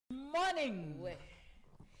morning.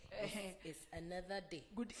 It's another day.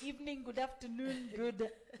 Good evening, good afternoon, good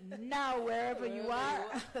now, wherever you are.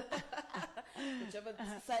 Whichever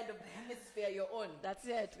side of the hemisphere you're on. That's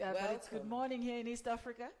it. But it's good morning here in East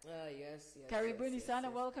Africa. Yes. Karibuni sana.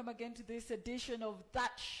 Welcome again to this edition of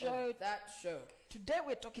That Show. Today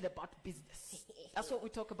we're talking about business. That's what we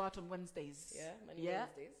talk about on Wednesdays. Wednesdays.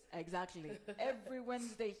 Exactly. Every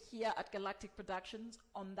Wednesday here at Galactic Productions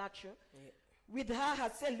on That Show. Yeah. With her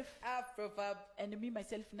herself, AfroFabb, and me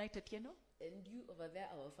myself, Night Atieno. And you over there,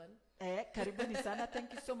 our fan. Karibuni sana.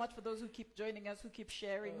 Thank you so much for those who keep joining us, who keep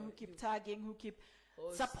sharing, who keep tagging, who keep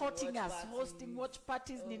supporting us, hosting watch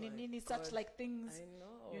parties, such like things. I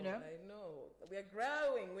know. You know? I know. We're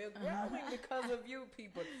growing because of you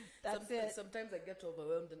people. Sometimes I get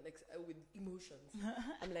overwhelmed and with emotions.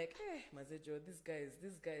 I'm like, hey, Mazejo, these guys,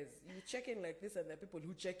 you check in like this, and there are people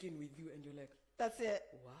who check in with you, and you're like, that's it.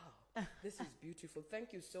 Wow, this is beautiful.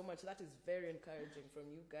 Thank you so much. That is very encouraging from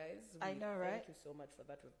you guys. I know, right? Thank you so much for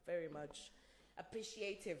that. We're very much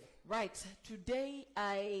appreciative. Right. Today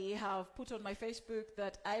I have put on my Facebook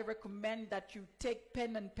that I recommend that you take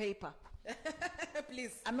pen and paper.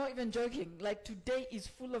 Please. I'm not even joking. Like, today is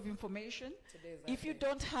full of information. If you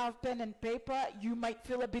don't have pen and paper, you might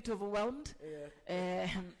feel a bit overwhelmed. Yeah.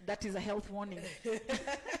 That is a health warning.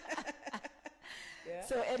 Yeah.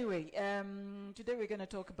 So anyway, today we're going to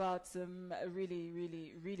talk about some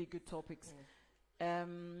really good topics.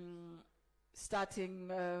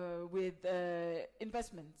 Starting with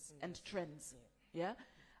investments and trends. Yeah.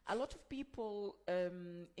 A lot of people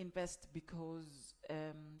invest because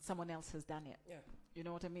someone else has done it. Yeah. You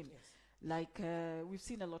know what I mean? Yes. Like, we've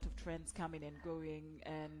seen a lot of trends coming and going,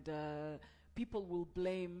 and people will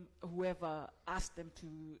blame whoever asked them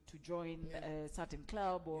to join a certain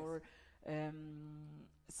club or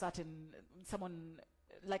someone.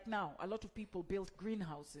 Like now, a lot of people build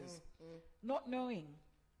greenhouses, not knowing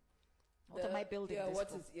what am I building.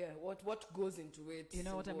 What goes into it? You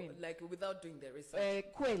know what I mean? Like, without doing the research.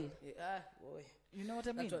 Quail. Boy. You know what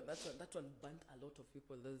I mean? That one burnt a lot of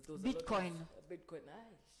people. There's Bitcoin. Bitcoin.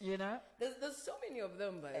 Nice. You know? There's so many of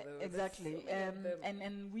them, by the way. Exactly.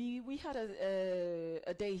 And we had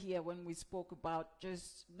a day here when we spoke about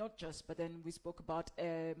but then we spoke about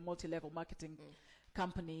multi-level marketing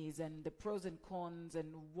companies and the pros and cons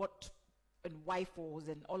and why fors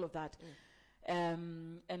and all of that.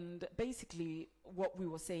 And basically what we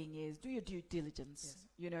were saying is, do your due diligence,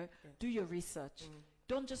 do your research.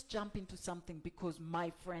 Don't just jump into something because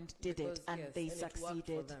my friend did it and they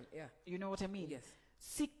succeeded. You know what I mean? Yes.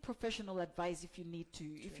 Seek professional advice if you need to.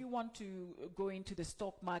 If you want to go into the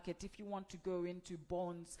stock market, if you want to go into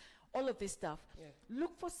bonds, all of this stuff,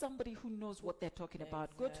 look for somebody who knows what they're talking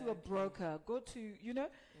about. Go to a broker,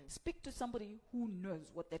 speak to somebody who knows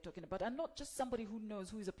what they're talking about, and not just somebody who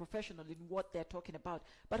is a professional in what they're talking about,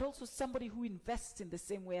 but also somebody who invests in the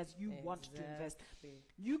same way as you want to invest.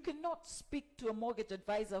 You cannot speak to a mortgage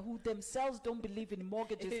advisor who themselves don't believe in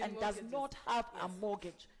mortgages and does not have a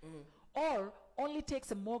mortgage. Or only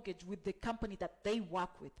takes a mortgage with the company that they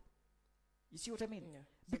work with. You see what I mean? Yeah.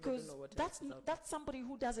 Because that's somebody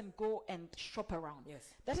who doesn't go and shop around. Yes.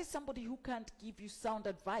 That is somebody who can't give you sound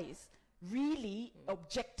advice, really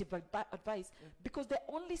objective advice, because they're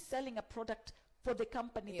only selling a product for the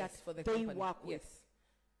company they work with. Yes.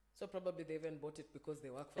 So probably they even bought it because they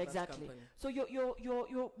work for that company. So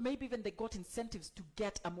you're maybe even they got incentives to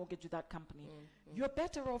get a mortgage with that company. You're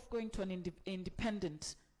better off going to an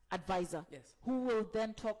independent advisor who will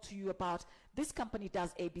then talk to you about this company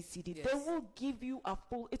does ABCD. They will give you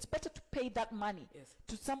it's better to pay that money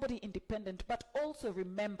to somebody independent, but also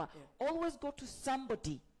remember, always go to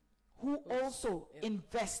somebody who also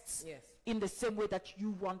invests in the same way that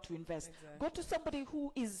you want to invest. Exactly. Go to somebody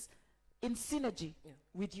who is in synergy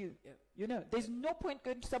with you. You know, there's no point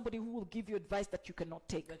going to somebody who will give you advice that you cannot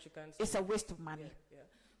take. It's a waste of money.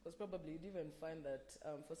 Because probably you'd even find that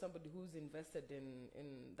for somebody who's invested in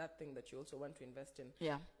that thing that you also want to invest in,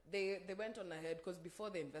 they went on ahead, because before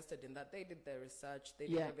they invested in that, they did their research, they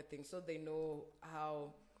did everything, so they know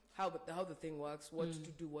how the thing works, what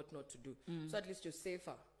to do, what not to do. So at least you're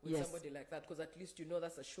safer with somebody like that, because at least you know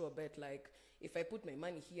that's a sure bet. Like, if I put my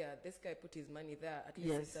money here, this guy put his money there, at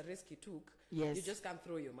least it's a risk he took. You just can't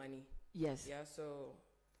throw your money. So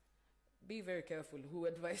be very careful who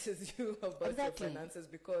advises you about your finances,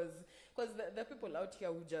 because the people out here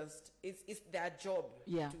who just, it's their job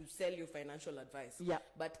to sell you financial advice,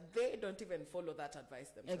 but they don't even follow that advice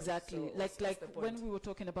themselves. Exactly. So like when we were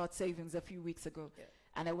talking about savings a few weeks ago,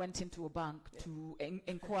 and I went into a bank to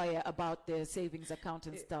inquire about their savings account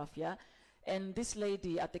and stuff, and this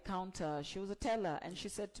lady at the counter, she was a teller, and she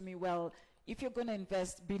said to me, well, if you're going to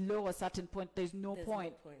invest below a certain point, there's no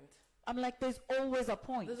point. No point. I'm like, there's always a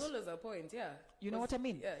point. There's always a point, yeah. You know what I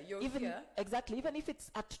mean? Yeah, you're even here. Exactly. Even if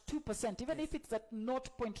it's at 2%, even if it's at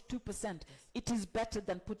 0.2%, it is better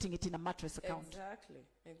than putting it in a mattress account. Exactly.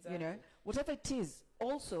 You know, whatever it is.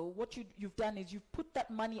 Also, what you've done is you've put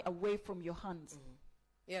that money away from your hands.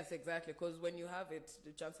 Yes, exactly. Because when you have it,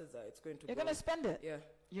 the chances are it's going to. You're going to spend it. Yeah.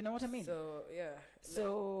 You know what I mean? So yeah.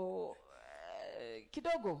 So.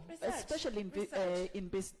 Kidogo, especially in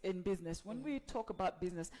business, when we talk about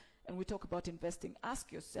business and we talk about investing,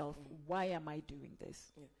 ask yourself, why am I doing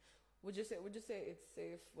this? Yeah. Would you say it's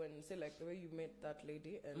safe when, say, like the way you met that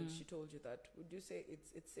lady and she told you that? Would you say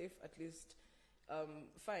it's safe at least?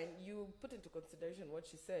 Fine, you put into consideration what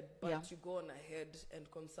she said, but you go on ahead and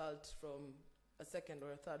consult from a second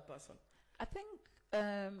or a third person. I think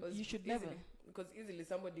you should never, because easily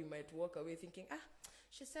somebody might walk away thinking,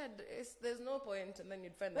 she said there's no point, and then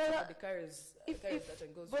you'd find that somebody carries that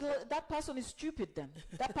and goes. But that person is stupid then.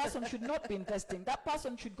 That person should not be investing. That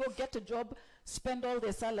person should go get a job, spend all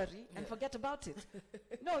their salary, and forget about it.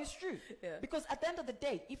 No, it's true. Yeah. Because at the end of the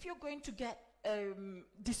day, if you're going to get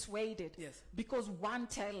dissuaded because one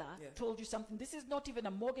teller told you something, this is not even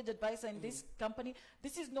a mortgage advisor in this company.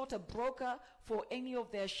 This is not a broker for any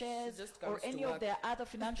of their shares or any of their other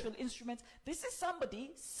financial instruments. This is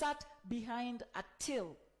somebody sat behind a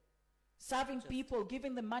till, serving people,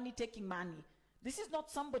 giving them money, taking money. This is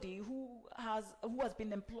not somebody who has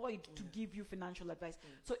been employed to give you financial advice.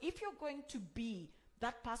 So if you're going to be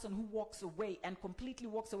that person who walks away and completely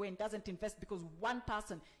walks away and doesn't invest because one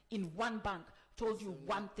person in one bank told you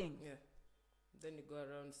one thing. Yeah. Then you go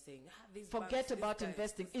around saying, forget about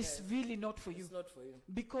investing. It's really not for you. It's not for you.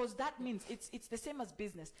 Because that means it's the same as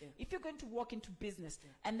business. Yeah. If you're going to walk into business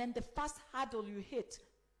and then the first hurdle you hit,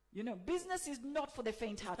 you know, business is not for the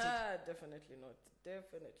faint-hearted. Definitely not.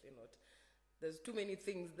 Definitely not. There's too many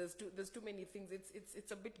things. There's too many things.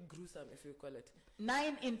 It's a bit gruesome, if you call it.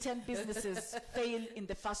 9 in 10 businesses fail in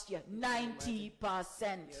the first year. 90%.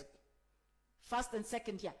 Yep. First and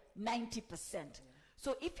second year, 90%. Yeah.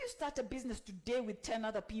 So if you start a business today with 10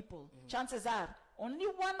 other people, chances are only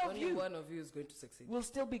one of you is going to succeed. Will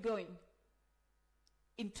still be going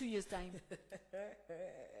in 2 years' time.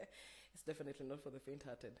 It's definitely not for the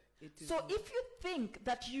faint-hearted. So if you think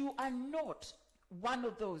that you are not one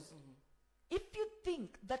of those, if you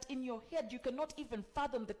think that in your head you cannot even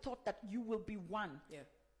fathom the thought that you will be one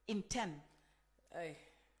in 10,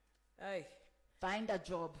 find a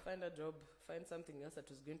job. Find a job. Find something else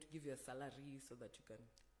that is going to give you a salary so that you can.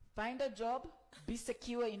 Find a job. Be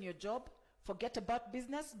secure in your job. Forget about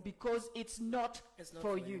business because it's not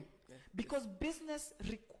for you. Yeah. Because business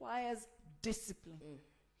requires discipline.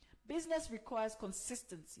 Business requires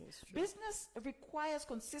consistency. Business requires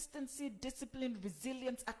consistency, discipline,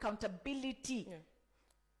 resilience, accountability. Yeah.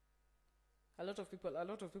 A lot of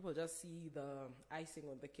people just see the icing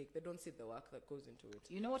on the cake. They don't see the work that goes into it.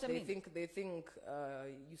 You know what I mean? They think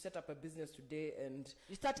you set up a business today and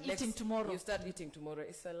you start eating tomorrow. You start eating tomorrow.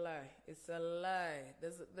 It's a lie. It's a lie.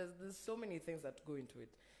 There's so many things that go into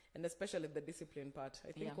it. And especially the discipline part.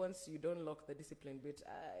 I think once you don't lock the discipline bit,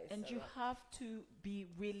 and you have to be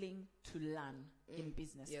willing to learn in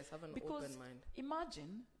business. Yes, have an open mind.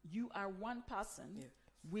 Imagine you are one person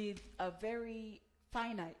with a very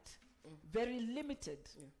finite, very limited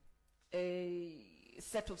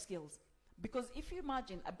set of skills. Because if you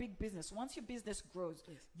imagine a big business, once your business grows,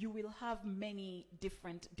 you will have many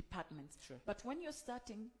different departments. Sure. But when you're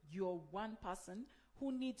starting, you're one person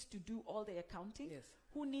who needs to do all the accounting,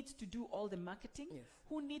 who needs to do all the marketing,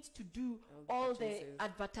 who needs to do all the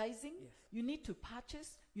advertising. You need to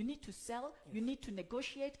purchase, you need to sell, you need to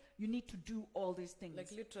negotiate, you need to do all these things.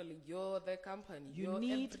 Like literally, you're the company. You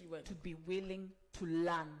need to be willing to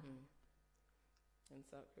learn and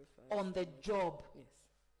sacrifice on the job. Yes.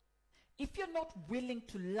 If you're not willing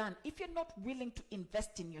to learn, if you're not willing to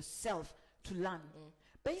invest in yourself to learn,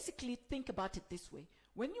 basically think about it this way.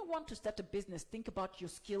 When you want to start a business, think about your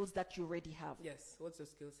skills that you already have. Yes. What's your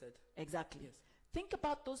skill set? Exactly. Yes. Think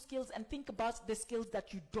about those skills and think about the skills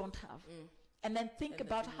that you don't have. And then think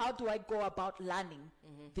about how do I go about learning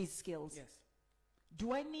these skills. Yes.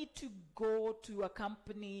 Do I need to go to a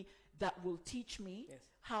company that will teach me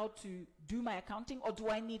how to do my accounting, or do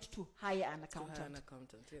I need to hire an accountant?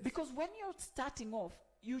 Because when you're starting off,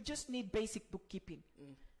 you just need basic bookkeeping.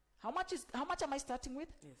 How much am I starting with?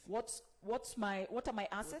 Yes. What are my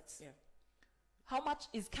assets? How much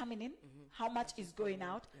is coming in? How much is going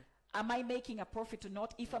out? Am I making a profit or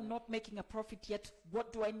not? If I'm not making a profit yet,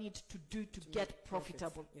 what do I need to do to get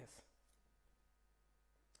profitable? Yes.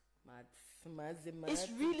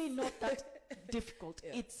 It's really not that difficult.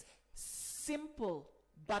 It's simple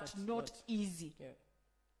but not easy. Yeah.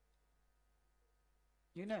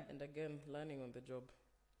 You know. And again, learning on the job.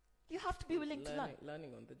 You have to be willing to learn.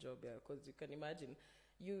 Learning on the job, yeah, because you can imagine,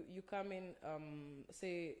 you come in,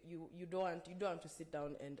 say you don't want to sit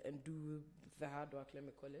down and do the hard work, let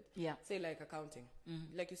me call it. Yeah. Say like accounting.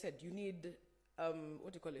 Like you said, you need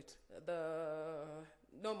what do you call it? The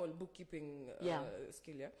normal bookkeeping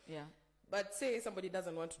skill, yeah. Yeah. But say somebody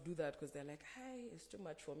doesn't want to do that because they're like, "Hi, it's too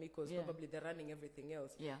much for me," because probably they're running everything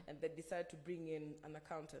else. Yeah. And they decide to bring in an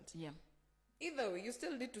accountant. Yeah. Either way, you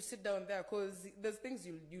still need to sit down there because there's things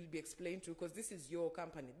you'll be explained to because this is your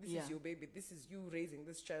company, this is your baby, this is you raising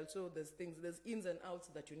this child. So there's ins and outs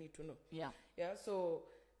that you need to know. Yeah. Yeah. So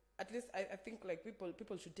at least I think like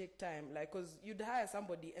people should take time, like, because you'd hire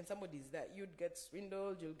somebody and somebody's there, you'd get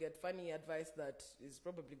swindled, you'll get funny advice that is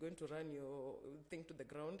probably going to run your thing to the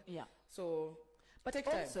ground. Yeah. So. But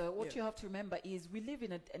also, what you have to remember is we live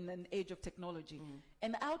in an age of technology.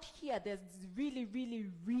 And out here, there's really, really,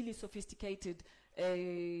 really sophisticated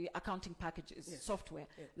accounting packages, software,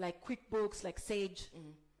 like QuickBooks, like Sage,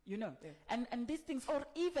 you know. Yeah. And these things, or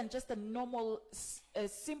even just a normal,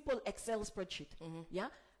 simple Excel spreadsheet, yeah?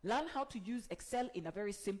 Learn how to use Excel in a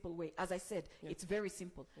very simple way. As I said, it's very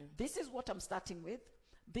simple. This is what I'm starting with.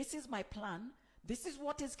 This is my plan. This is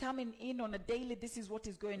what is coming in on a daily. This is what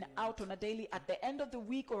is going out on a daily. At the end of the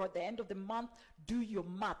week or at the end of the month, do your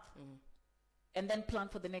math. And then plan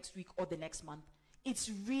for the next week or the next month. It's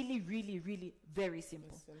really, really, really very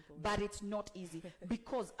simple. But it's not easy.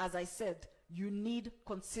 Because, as I said, you need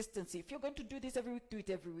consistency. If you're going to do this every week, do it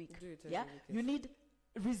every week. You need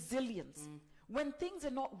resilience. When things are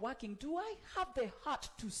not working, do I have the heart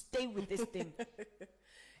to stay with this thing?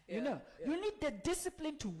 You know, you need the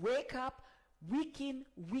discipline to wake up, week in,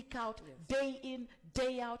 week out, day in,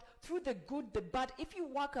 day out, through the good, the bad. If you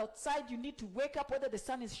work outside, you need to wake up whether the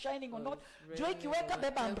sun is shining or not. Jua ikiweka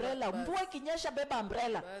beba umbrella, mvua ikinyesha beba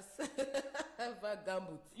umbrella.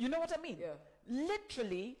 You know what I mean?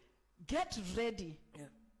 Literally, get ready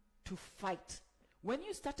to fight. When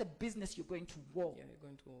you start a business, you're going to war. Yeah, you're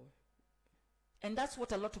going to war. And that's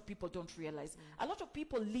what a lot of people don't realize. A lot of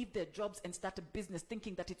people leave their jobs and start a business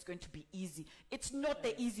thinking that it's going to be easy. It's not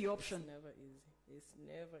the easy option. It's never easy. It's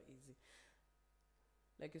never easy.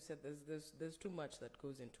 Like you said, there's too much that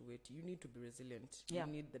goes into it. You need to be resilient. You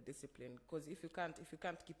need the discipline. Because if you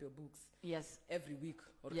can't keep your books every week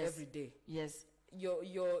or every day,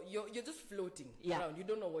 you're just floating around. You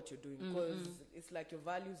don't know what you're doing because it's like your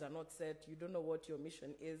values are not set. You don't know what your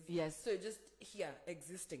mission is. So you're just here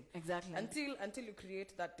existing. Exactly. Until you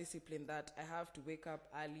create that discipline that I have to wake up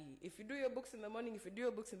early. If you do your books in the morning, if you do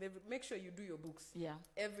your books in the make sure you do your books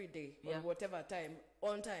every day or whatever time,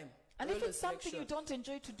 on time. And if it's something you don't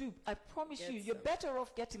enjoy to do, I promise you're better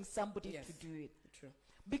off getting somebody to do it. True.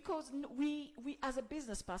 Because we as a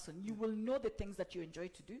business person, you will know the things that you enjoy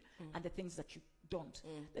to do and the things that you don't.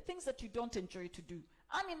 The things that you don't enjoy to do,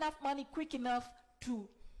 earn enough money quick enough to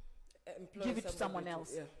give it to someone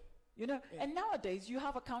else. You know, and nowadays you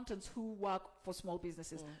have accountants who work for small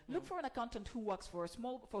businesses. Look for an accountant who works for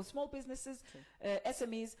small businesses,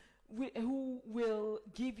 SMEs, who will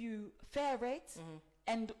give you fair rates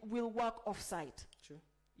and will work off-site.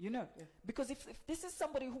 You know, because if this is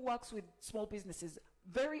somebody who works with small businesses,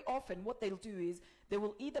 very often what they'll do is they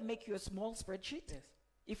will either make you a small spreadsheet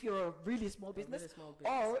if you're a really small business,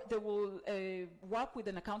 or they will work with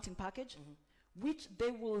an accounting package, which they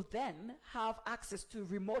will then have access to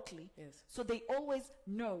remotely. So they always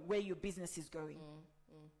know where your business is going.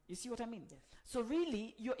 You see what I mean? So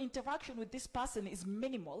really, your interaction with this person is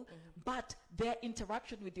minimal, but their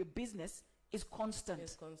interaction with your business is constant.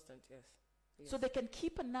 It's constant, yes. So they can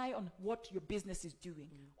keep an eye on what your business is doing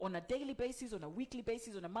on a daily basis, on a weekly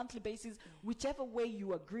basis, on a monthly basis, whichever way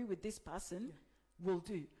you agree with this person will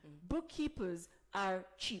do. Bookkeepers are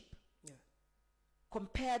cheap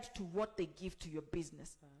compared to what they give to your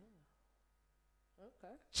business.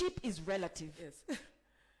 Cheap is relative.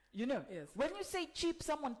 You know, when you say cheap,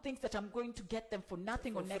 someone thinks that I'm going to get them for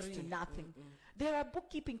nothing or next to nothing. There are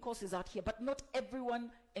bookkeeping courses out here, but not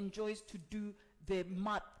everyone enjoys to do the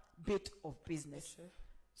math bit of business.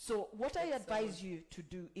 So what I advise you to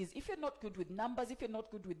do is, if you're not good with numbers, if you're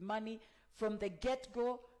not good with money, from the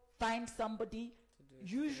get-go, find somebody,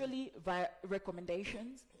 usually via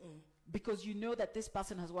recommendations, because you know that this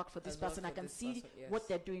person has worked for this person. I can see what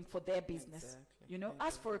they're doing for their business. You know,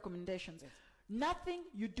 ask for recommendations. Nothing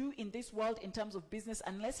you do in this world in terms of business,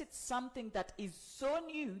 unless it's something that is so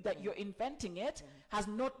new that you're inventing it, has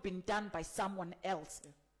not been done by someone else.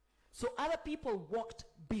 So other people walked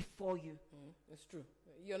before you. It's true.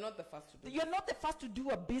 You're not the first to do You're not the first to do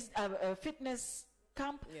a fitness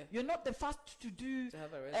camp. Yeah. You're not the first to do To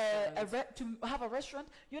have a restaurant. to have a restaurant.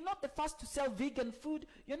 You're not the first to sell vegan food.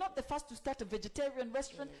 You're not the first to start a vegetarian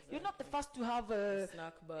restaurant. Exactly. You're not the first to have a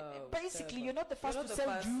snack bar. basically, you're not the first to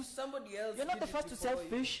sell juice. Somebody else. You're not the first to sell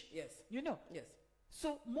fish. Yes. You know. Yes.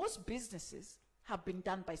 So most businesses have been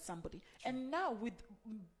done by somebody. And now with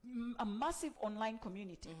a massive online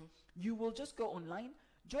community, you will just go online,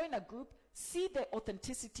 join a group, see the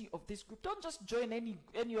authenticity of this group. Don't just join any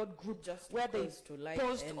old group Just where they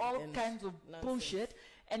post all kinds of nonsense. bullshit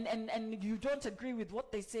and you don't agree with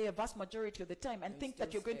what they say a vast majority of the time and think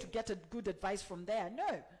that you're going to get a good advice from there.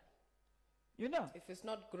 No. You know. If it's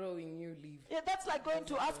not growing, you leave. Yeah, that's like going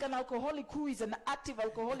to ask an alcoholic who is an active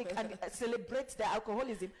alcoholic and celebrates their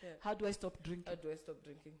alcoholism. Yeah. How do I stop drinking? How do I stop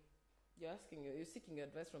drinking? You're seeking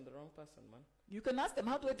advice from the wrong person, man. You can ask them,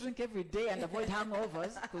 how do I drink every day and avoid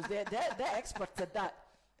hangovers? Because they're experts at that.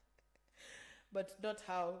 But not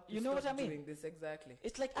how to you know stop what I mean? doing this exactly.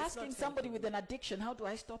 It's like asking somebody with an addiction, how do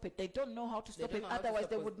I stop it? They don't know how to stop it. Otherwise,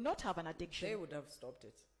 they would not have an addiction. They would have stopped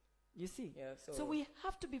it. You see? Yeah, so we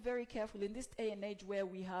have to be very careful in this day and age where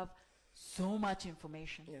we have so much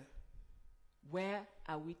information. Yeah. Where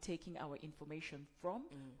are we taking our information from?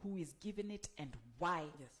 Who is giving it and why?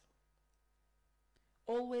 Yes.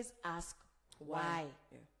 Always ask why.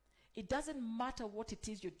 Yeah. It doesn't matter what it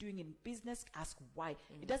is you're doing in business, ask why.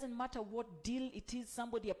 It doesn't matter what deal it is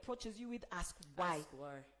somebody approaches you with, ask why. Ask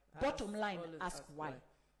why. Bottom line, ask why.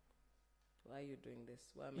 Why are you doing this?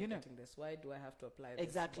 Why am I getting this? Why do I have to apply this?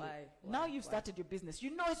 Exactly. Why? Now you've started your business.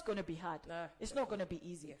 You know it's going to be hard. It's not going to be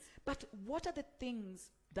easy. Yes. But what are the things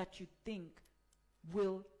that you think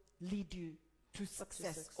will lead you to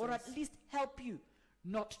success, or at least help you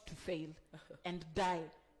not to fail and die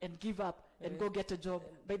and give up and go get a job?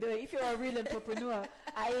 By the way, if you're a real entrepreneur,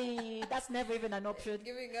 that's never even an option.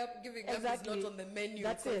 Giving up is not on the menu.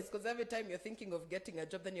 That's it. Because every time you're thinking of getting a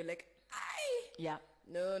job, then you're like, yeah.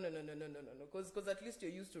 No. Because at least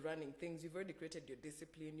you're used to running things. You've already created your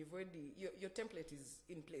discipline. You've already your template is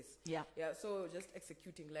in place. Yeah. Yeah. So just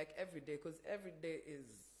executing like every day, because every day is,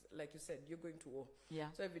 like you said, you're going to war. Yeah.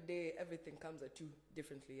 So every day everything comes at you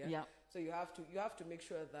differently. Yeah. Yeah. So you have to make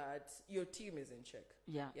sure that your team is in check.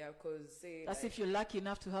 Yeah. Yeah. Because that's if you're lucky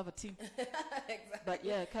enough to have a team. Exactly. But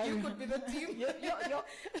yeah, you could be the team.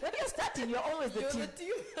 When you're starting, you're always the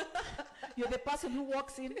team. You're the person who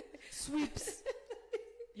walks in, sweeps.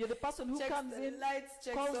 You're the person who comes in, lights,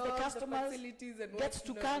 calls the customers, gets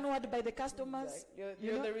to canward by the customers. Exactly.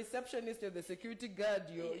 You're the receptionist, you're the security guard,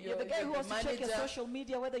 you're the guy who has to check your social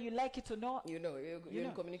media whether you like it or not. You're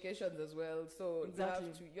in communications as well. So exactly.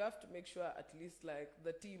 you have to make sure at least like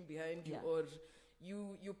the team behind you, or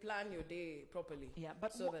you plan your day properly. Yeah,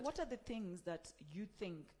 but so what are the things that you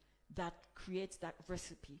think that creates that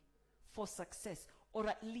recipe for success, or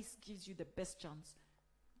at least gives you the best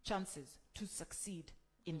chances to succeed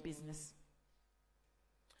in business?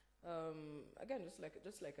 Again,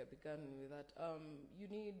 just like I began with that, you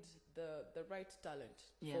need the right talent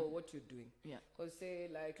for what you're doing. Yeah. Because say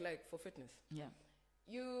like for fitness. Yeah.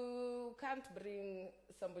 You can't bring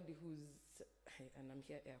somebody who's, and I'm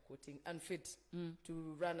here air quoting, unfit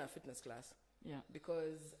to run a fitness class. Yeah.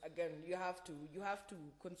 Because again, you have to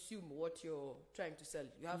consume what you're trying to sell.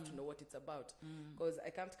 You have to know what it's about. Because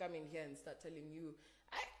I can't come in here and start telling you.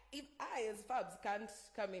 If I, as Fabs, can't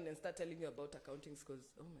come in and start telling you about accounting schools,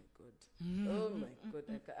 oh my God,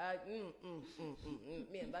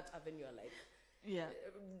 me and that avenue are like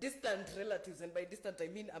distant relatives, and by distant I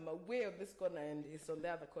mean I'm away on this corner and he's on the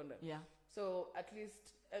other corner. Yeah. So at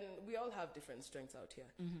least, and we all have different strengths out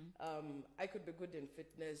here. I could be good in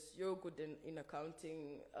fitness, you're good in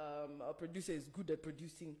accounting, our producer is good at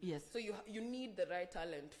producing. Yes. So you need the right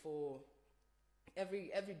talent for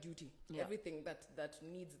every duty, everything that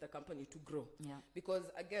needs the company to grow. Yeah.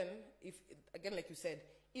 Because again, like you said,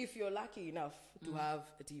 if you're lucky enough to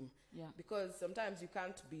have a team, because sometimes you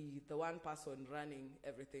can't be the one person running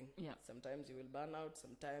everything. Yeah. Sometimes you will burn out.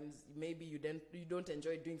 Sometimes maybe you don't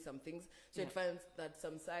enjoy doing some things. So you'd find that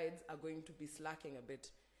some sides are going to be slacking a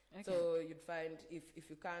bit. Okay. So you'd find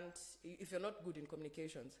if you're not good in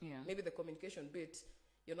communications, maybe the communication bit,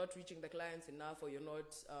 you're not reaching the clients enough, or you're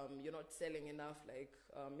not selling enough, like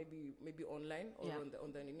maybe online or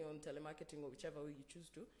on telemarketing or whichever way you choose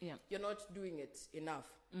to. Yeah. You're not doing it enough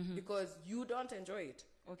because you don't enjoy it.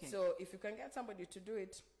 Okay. So if you can get somebody to do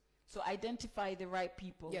it, so identify the right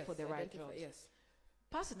people for the right jobs. Yes.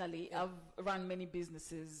 Personally, I've run many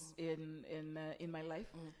businesses in my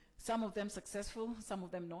life. Some of them successful, some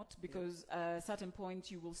of them not, because at a certain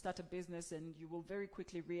point you will start a business and you will very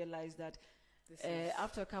quickly realize that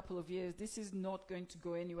after a couple of years, this is not going to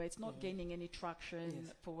go anywhere. It's not gaining any traction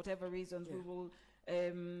for whatever reasons. We will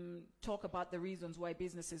talk about the reasons why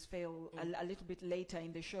businesses fail a little bit later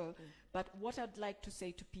in the show. But what I'd like to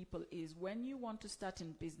say to people is, when you want to start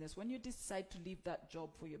in business, when you decide to leave that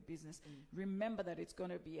job for your business, remember that it's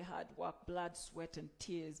going to be hard work, blood, sweat, and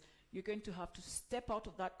tears. You're going to have to step out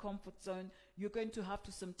of that comfort zone. You're going to have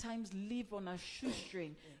to sometimes live on a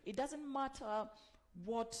shoestring. It doesn't matter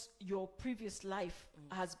what your previous life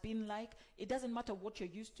has been like. It doesn't matter what you're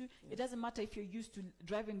used to. It doesn't matter if you're used to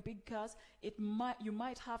driving big cars. You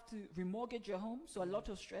might have to remortgage your home, so a lot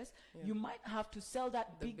of stress. You might have to sell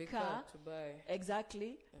that big car to buy.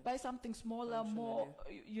 Exactly. Buy something smaller, more,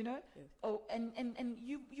 you know. Oh, and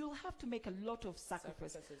you'll have to make a lot of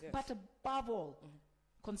sacrifices. But above all,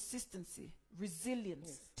 consistency,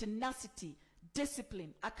 resilience, tenacity,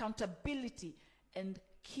 discipline, accountability, and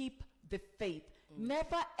keep the faith.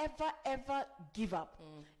 Never, ever, ever give up.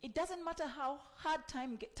 It doesn't matter how hard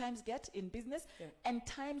times get in business, and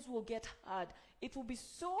times will get hard. It will be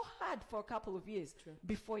so hard for a couple of years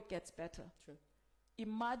before it gets better.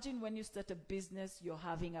 Imagine when you start a business, you're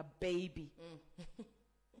having a baby.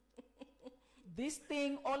 This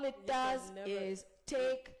thing, all it does is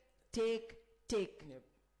take.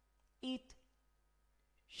 Eat,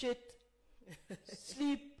 shit,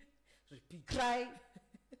 sleep, repeat, cry,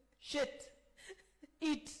 shit,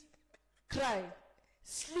 eat, cry,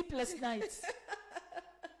 sleepless nights.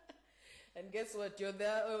 And guess what? You're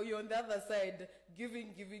there. You're on the other side,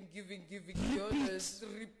 giving. You just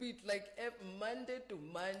repeat like Monday to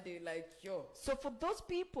Monday, like yo. So for those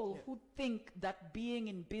people who think that being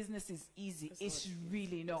in business is easy, it's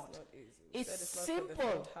really not. It's not easy. It's simple.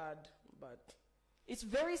 Not hard, but it's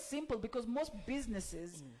very simple, because most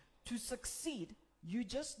businesses, to succeed, you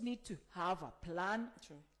just need to have a plan,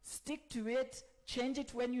 stick to it, change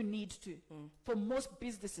it when you need to, for most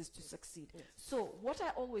businesses to succeed. So what I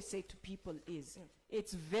always say to people is,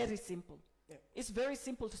 it's very simple. It's very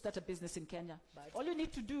simple to start a business in Kenya. But all you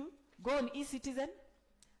need to do, go on eCitizen,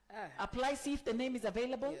 apply, see if the name is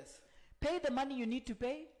available, pay the money you need to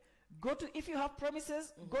pay, go to, if you have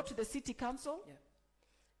premises, go to the city council,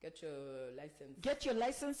 get your license. Get your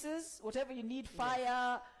licenses, whatever you need,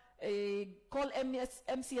 fire, call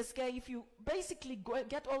MCSK. If you basically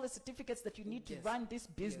get all the certificates that you need to run this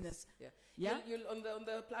business. You'll on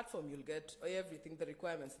the platform, you'll get everything, the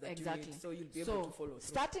requirements that you need, so you'll be able to follow through.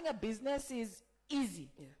 Starting a business is easy.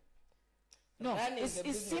 No, it's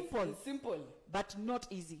simple. It's simple. But not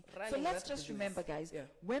easy. So let's just remember, guys,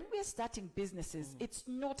 when we're starting businesses, it's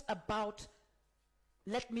not about,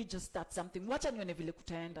 let me just start something.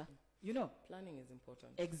 You know, planning is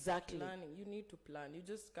important. Exactly. Planning, you need to plan. You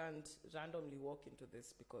just can't randomly walk into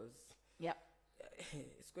this, because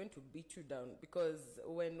it's going to beat you down. Because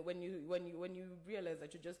when you realize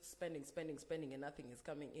that you're just spending and nothing is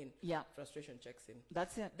coming in, frustration checks in.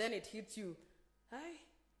 That's it. Then it hits you.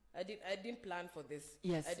 I didn't plan for this.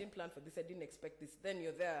 Yes. I didn't plan for this. I didn't expect this. Then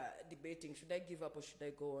you're there debating, should I give up or should I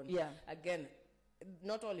go on? Again,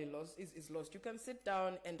 not all is lost. You can sit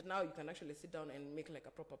down, and now you can actually sit down and make like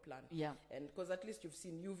a proper plan. And because at least you've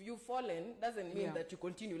seen, you've fallen, doesn't mean that you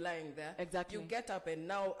continue lying there. Exactly. You get up and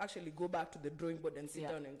now actually go back to the drawing board and sit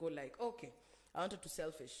down and go like, okay, I wanted to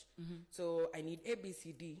sell fish. So I need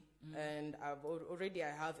ABCD, and I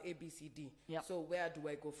have ABCD. So where do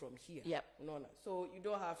I go from here? No. So you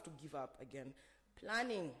don't have to give up again.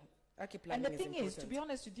 Planning. And the thing is, to be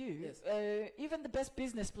honest with you, even the best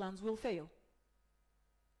business plans will fail.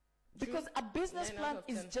 Because a business plan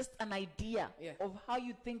is just an idea of how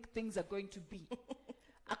you think things are going to be,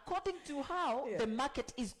 according to how the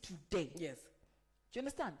market is today. Do you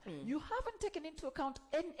understand? You haven't taken into account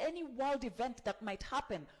any world event that might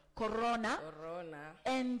happen, corona,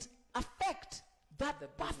 and affect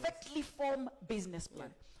that perfectly formed business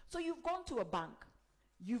plan. So you've gone to a bank,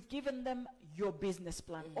 you've given them your business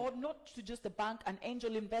plan, or not to just a bank, an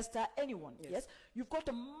angel investor, anyone. You've got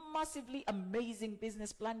a massively amazing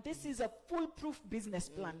business plan. This is a foolproof business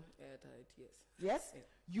plan.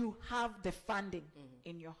 You have the funding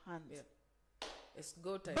in your hands. It's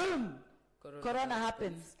go time. Boom! Corona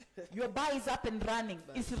happens. Your bar is up and running.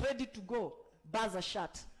 It's ready to go. Bars are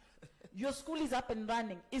shut. Your school is up and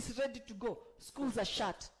running. It's ready to go. Schools are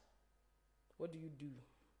shut. What do you do?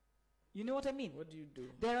 You know what I mean? What do you do?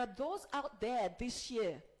 There are those out there this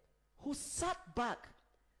year who sat back,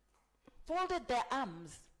 folded their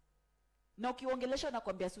arms. Na ukiongelesha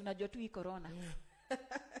nakwambia si unajua tu hii corona.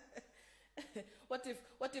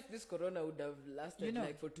 What if this corona would have lasted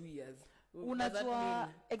like for 2 years?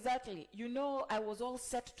 Exactly. You know, I was all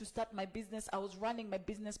set to start my business. I was running my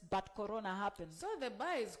business, but corona happened. So the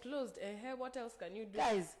bar is closed. What else can you do?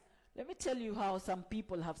 Guys, let me tell you how some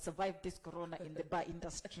people have survived this corona in the bar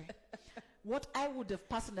industry. what I would have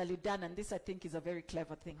personally done, and this I think is a very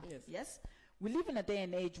clever thing. Yes? We live in a day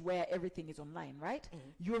and age where everything is online, right?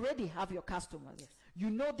 You already have your customers. You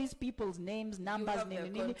know these people's names, numbers,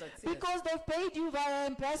 because they've paid you via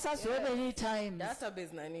M-Pesa so many times.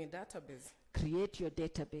 Database. Create your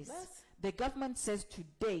database. The government says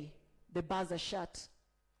today the bars are shut.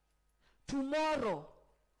 Tomorrow,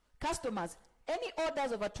 customers, any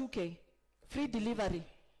orders over 2K, free delivery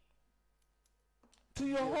to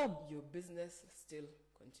your home. Your business still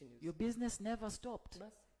continues. Your business never stopped.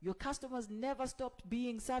 Your customers never stopped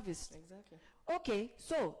being serviced. Exactly. Okay,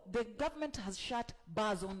 so the government has shut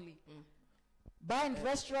bars only. Bar and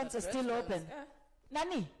restaurants are still open.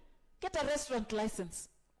 Nani, get a restaurant license.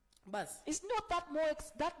 It's not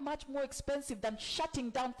that much more expensive than shutting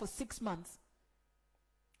down for 6 months.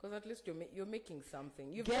 Because at least you're making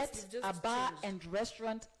something. You've Get just a bar and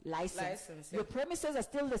restaurant license. Your premises are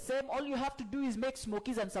still the same. All you have to do is make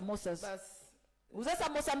smokies and samosas. Uza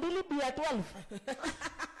samosa mbili bia 12.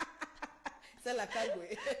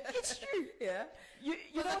 It's true. Yeah. You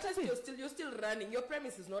know what I mean? You're still running. Your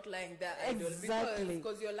premise is not lying there. Exactly.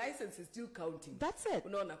 Because your license is still counting. That's it.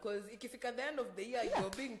 No, because if at the end of the year you're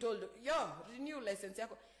being told, renew license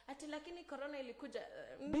yako.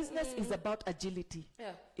 Business is about agility.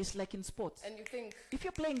 It's like in sports. And you think if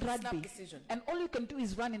you're playing rugby and all you can do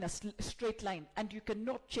is run in a straight line and you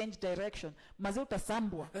cannot change direction, mazota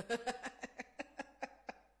sambwa.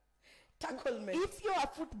 If you're a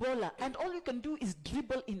footballer and all you can do is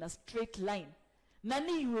dribble in a straight line,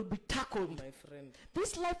 nani, you will be tackled. My friend.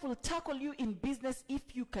 This life will tackle you in business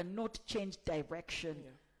if you cannot change direction.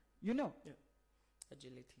 You know?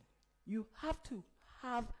 Agility. You have to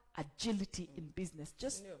have agility in business.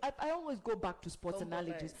 Just I always go back to sports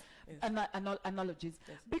analogies, analogies,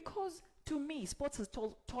 because to me, sports has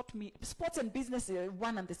taught me, sports and business are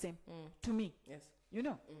one and the same. To me, you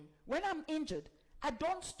know, when I'm injured, I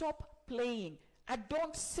don't stop playing. I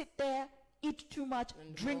don't sit there, eat too much,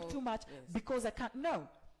 drink too much because I can't. No,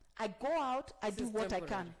 I go out, I do what I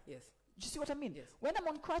can. Do you see what I mean? When I'm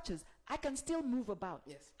on crutches, I can still move about.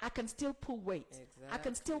 I can still pull weights. I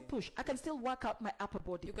can still push. I can still work out my upper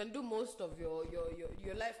body. You can do most of your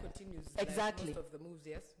life continues. Exactly. Like most of the moves,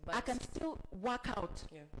 but I can still work out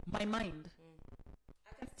my mind.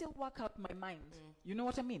 I can still work out my mind. You know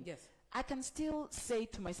what I mean? I can still say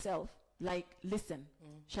to myself, like, listen,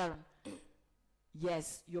 Sharon,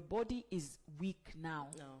 yes, your body is weak now.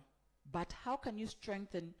 But how can you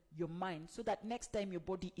strengthen your mind so that next time your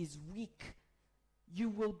body is weak, you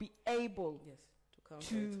will be able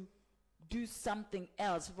to do something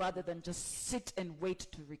else rather than just sit and wait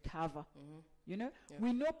to recover? You know,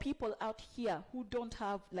 we know people out here who don't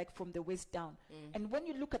have, like, from the waist down. And when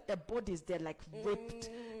you look at their bodies, they're like ripped.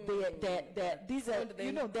 These are,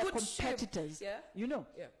 you know, they're competitors. You know,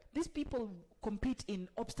 these people compete in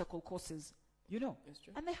obstacle courses. You know,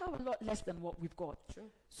 and they have a lot less than what we've got.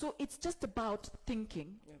 So it's just about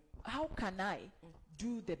thinking, how can I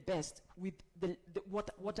do the best with what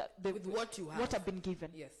you have, what I've been given,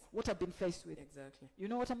 what I've been faced with. You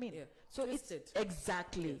know what I mean? So it's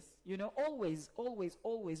exactly. You know, always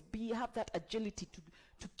have that agility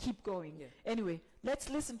to keep going. Anyway, let's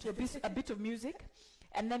listen to a bit of music,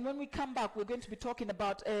 and then when we come back, we're going to be talking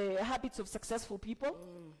about habits of successful people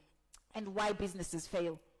and why businesses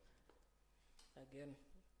fail. Again,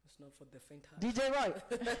 it's not for the faint heart. DJ Roy,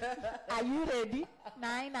 are you ready?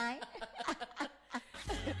 Nine.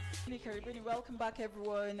 Karibuni, welcome back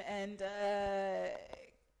everyone. And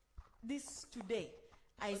this today,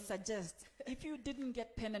 I suggest, if you didn't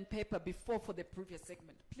get pen and paper before for the previous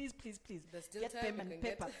segment, please get pen and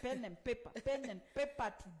paper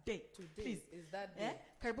today. Please. Is that day?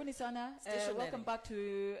 Karibuni sana. Welcome back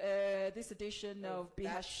to this edition of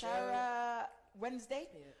Bihashara Wednesday.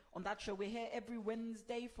 On that show, we're here every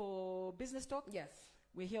Wednesday for business talk.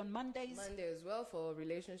 We're here on Mondays. Monday as well for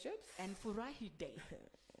relationships. And Furahi Day.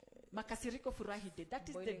 Makasiriko Furahi Day. That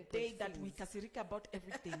is the day that we kasirika about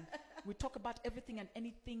everything. We talk about everything and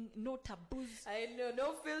anything, no taboos. I know,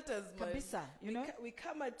 no filters, Kabisa, you know? We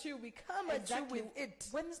come at you at you with it.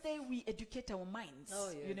 Wednesday, we educate our minds.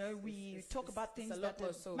 You know, we talk about things that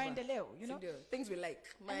Maendeleo, you know? Things we like.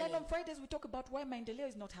 And then on Fridays, we talk about why Maendeleo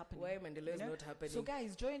is not happening. Why Maendeleo is not happening. So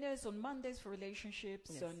guys, join us on Mondays for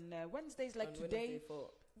relationships, on Wednesdays like today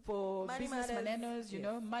for business manenos, you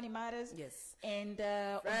know, money matters. And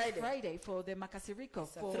on Friday for the Makasiriko.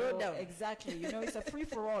 For throwdown. Exactly. You know, it's a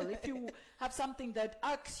free-for-all. If you have something that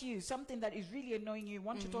irks you, something that is really annoying you,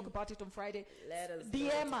 want to talk about it on Friday, let us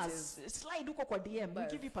DM us. Slide uko kwa DM. We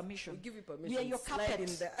give you permission. We are your carpet.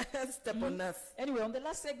 Step on us. Anyway, on the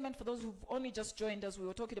last segment, for those who've only just joined us, we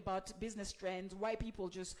were talking about business trends, why people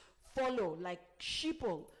just follow like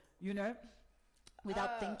sheeple, you know,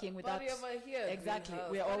 without thinking, without party over here, exactly.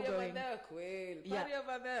 We're all going over there, Quail. Yeah. Party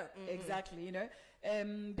over there. Exactly, you know.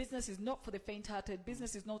 Business is not for the faint-hearted.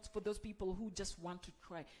 Business is not for those people who just want to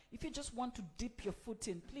try. If you just want to dip your foot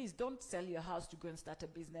in, please don't sell your house to go and start a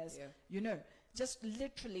business. Yeah. You know, just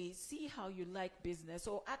literally see how you like business,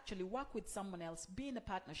 or actually work with someone else. Be in a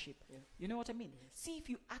partnership. Yeah. You know what I mean? Yes. See if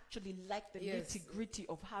you actually like the nitty-gritty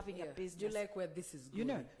of having a business. Do you like where this is going? You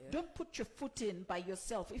know, don't put your foot in by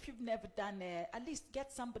yourself. If you've never done at least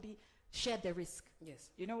get somebody, share the risk.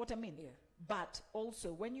 Yes. You know what I mean? Yeah. But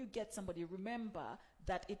also, when you get somebody, remember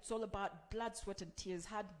that it's all about blood, sweat, and tears,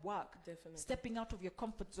 hard work. Definitely. Stepping out of your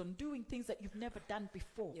comfort zone, doing things that you've never done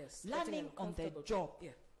before. Yes. Learning on the job. Yeah.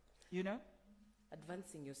 You know?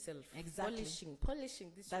 Advancing yourself. Exactly.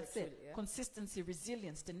 Polishing this. That's it. Yeah? Consistency,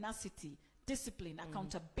 resilience, tenacity, discipline,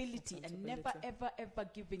 accountability, and never, ever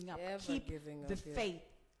giving up. Keep the faith.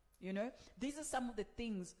 You know? These are some of the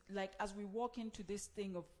things, like as we walk into this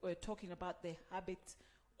thing of talking about the habit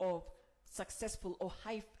of successful or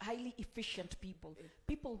highly efficient people,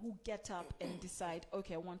 people who get up and decide,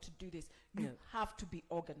 okay, I want to do this. You have to be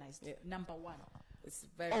organized. Number one. It's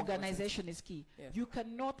very organization important. Is key. You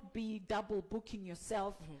cannot be double booking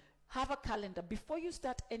yourself. Have a calendar. Before you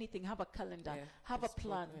start anything, have a calendar. Have a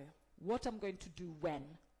plan. What I'm going to do when.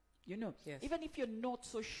 You know, even if you're not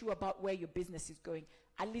so sure about where your business is going,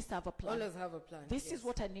 at least have a plan. Always have a plan. This is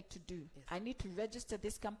what I need to do. I need to register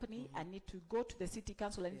this company. I need to go to the city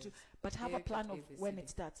council. I need to, but have a plan of when it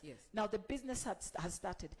starts. Now the business has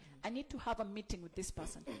started. I need to have a meeting with this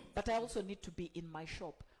person, but I also need to be in my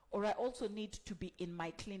shop, or I also need to be in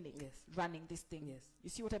my clinic running this thing. You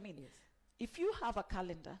see what I mean? If you have a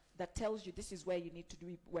calendar that tells you this is where you need to do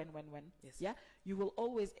it, when, you will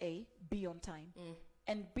always be on time.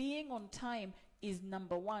 And being on time is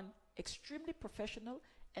number one, extremely professional,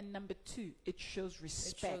 and number two, it shows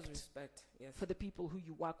respect, for the people who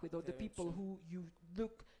you work with, or the people who you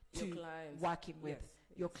look to working with.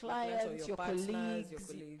 Your clients, your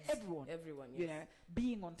colleagues, everyone, you know,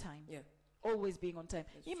 being on time. Always being on time.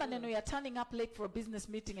 Even you're turning up late for a business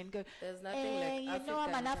meeting and go, there's nothing like you know,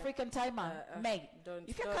 I'm an African timer. Mate,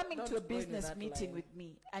 if you're coming to a business meeting with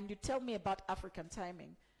me and you tell me about African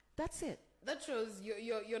timing, that's it. That shows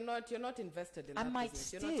you're not invested in that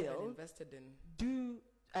business. You're not invested in.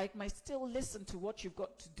 I might still listen to what you've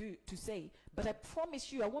got to say, but I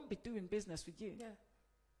promise you I won't be doing business with you. Yeah.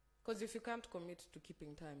 Because if you can't commit to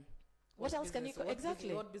keeping time, what else can you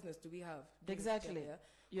exactly? What business do we have? Exactly.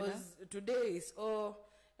 Because today is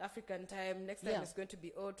African time. Next time it's going to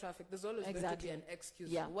be traffic. There's always going to be an excuse.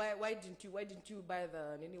 Why didn't you buy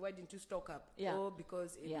why didn't you stock up?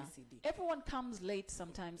 Because ABCD. Everyone comes late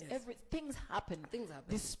sometimes. Things happen.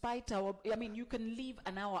 Despite you can leave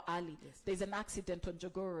an hour early. There's an accident on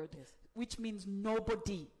Jogoo Road, which means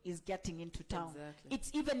nobody is getting into town. It's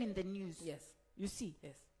even in the news. You see.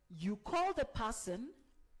 You call the person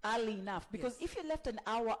early enough, because if you left an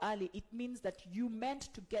hour early, it means that you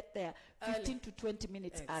meant to get there 15 to 20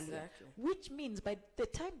 minutes earlier, which means by the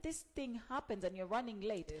time this thing happens and you're running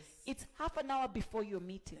late, it's half an hour before your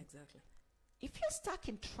meeting. If you're stuck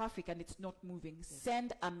in traffic and it's not moving,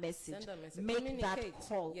 send a message. Make that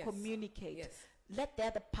call, communicate. Let the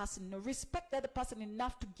other person know. Respect the other person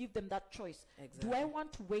enough to give them that choice. Do I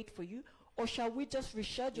want to wait for you? Or shall we just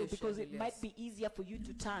reschedule because it might be easier for you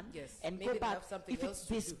to turn and go back if it's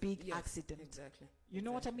this big accident? You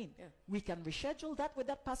know what I mean? We can reschedule that with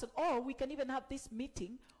that person, or we can even have this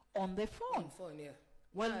meeting on the phone,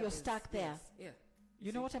 while you're stuck there.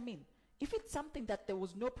 You know what I mean? If it's something that there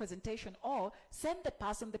was no presentation, or send the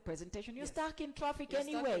person the presentation. You're stuck in traffic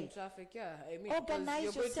anyway. Stuck in traffic, organize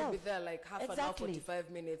you're yourself. Going to be there like half an hour, 45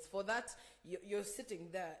 minutes. For that, you're sitting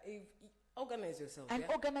there. Organize yourself. And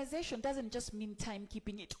organization doesn't just mean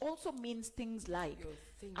timekeeping. It also means things like,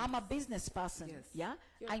 I'm a business person.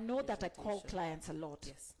 I know that I call clients a lot.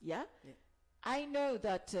 I know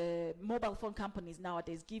that mobile phone companies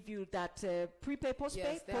nowadays give you that prepaid,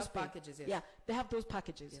 postpaid. They have packages. They have those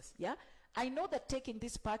packages. I know that taking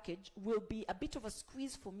this package will be a bit of a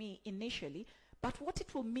squeeze for me initially, but what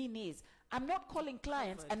it will mean is I'm not calling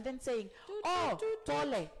clients and then saying,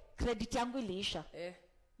 pole, credit yangu iliisha.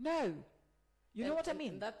 No. You know what I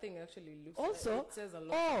mean? And that thing actually looks also, like it says a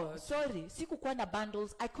lot. Sorry, sikukuwa na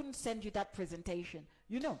bundles. I couldn't send you that presentation.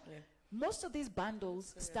 You know, most of these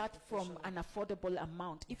bundles start from an affordable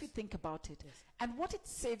amount, if you think about it. And what it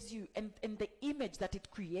saves you and the image that it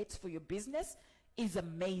creates for your business is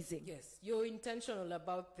amazing. Yes, you're intentional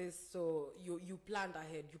about this, so you planned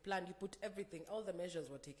ahead. You put everything, all the measures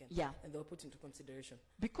were taken. Yeah. And they were put into consideration.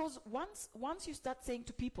 Because once you start saying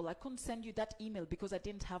to people, I couldn't send you that email because I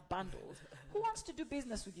didn't have bundles, who wants to do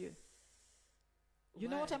business with you? You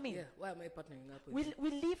know what I mean? Yeah. Why am I partnering up with you? We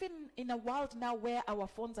live in a world now where our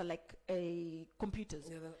phones are like computers.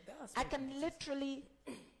 Yeah, I can literally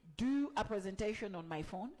do a presentation on my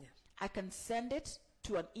phone. Yeah. I can send it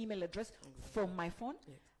to an email address from my phone.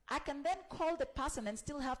 Yeah. I can then call the person and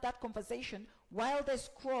still have that conversation while they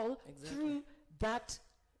scroll through that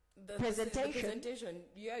presentation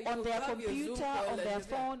on their computer, on their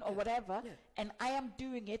phone, or whatever, and I am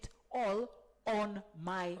doing it all on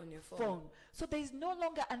my phone. So there is no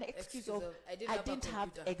longer an excuse of I didn't have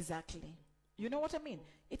exactly. You know what I mean?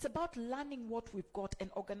 It's about learning what we've got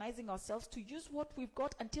and organizing ourselves to use what we've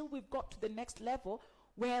got until we've got to the next level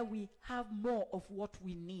where we have more of what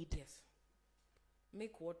we need. Yes.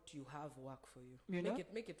 Make what you have work for you.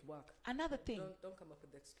 Make it work. Another thing. Don't come up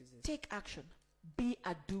with excuses. Take action. Be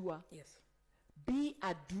a doer. Yes. Be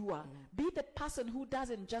a doer. Be the person who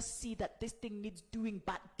doesn't just see that this thing needs doing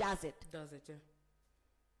but does it. Does it, yeah.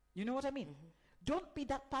 You know what I mean? Don't be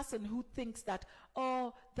that person who thinks that,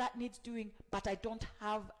 oh, that needs doing, but I don't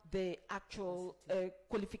have the actual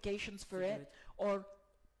qualifications for it. Or,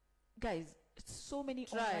 guys, so many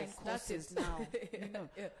online courses now. You know,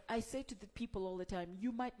 I say to the people all the time,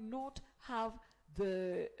 you might not have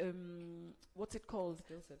the, what's it called?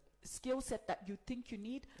 Skill set that you think you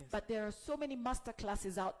need, but there are so many master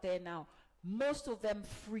classes out there now. Most of them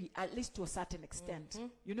free, at least to a certain extent.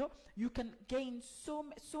 You know, you can gain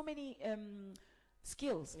so many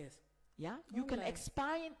skills. Yes. Yeah, you can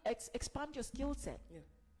expand your skill set. Yeah.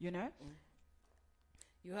 You know,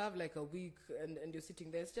 you have like a week, and you're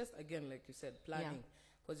sitting there. It's just, again, like you said, planning.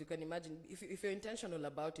 Because you can imagine, if you're intentional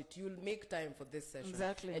about it, you'll make time for this session.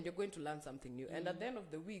 Exactly. And you're going to learn something new. And at the end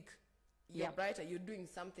of the week, you're brighter, you're doing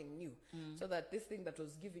something new. So that this thing that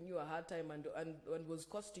was giving you a hard time and was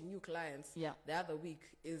costing you clients the other week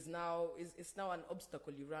is now an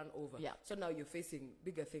obstacle you ran over. Yeah. So now you're facing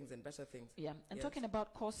bigger things and better things. Yeah. And talking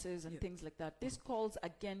about courses and things like that, this calls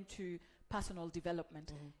again to personal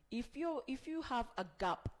development. If you have a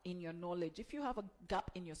gap in your knowledge, if you have a gap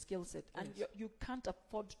in your skill set, and you can't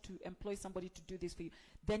afford to employ somebody to do this for you,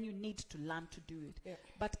 then you need to learn to do it. Yeah.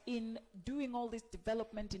 But in doing all this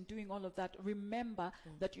development, in doing all of that, remember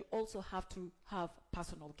that you also have to have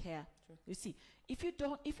personal care. True. You see, if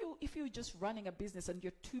you're just running a business and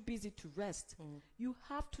you're too busy to rest, you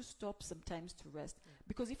have to stop sometimes to rest.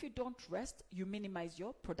 Because if you don't rest, you minimize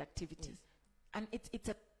your productivity. And it's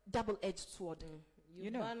a double-edged sword.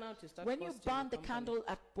 You know, burn out, when you burn the candle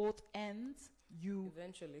at both ends, you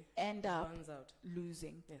eventually end up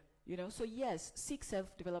losing. Yeah. You know, so yes, seek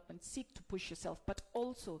self-development, seek to push yourself, but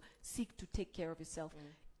also seek to take care of yourself.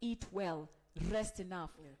 Eat well, rest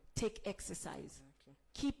enough, take exercise.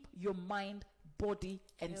 Keep your mind, body,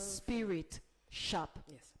 and spirit sharp.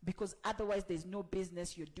 Yes. Because otherwise there's no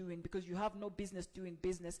business you're doing, because you have no business doing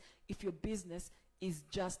business if your business is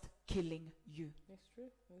just killing you. It's true.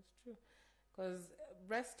 Because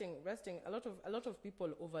resting, a lot of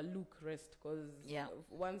people overlook rest, because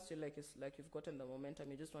once you're like, it's like you've gotten the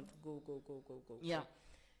momentum, you just want to go. Yeah.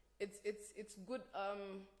 So it's good.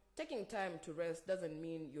 Taking time to rest doesn't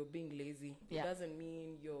mean you're being lazy. It doesn't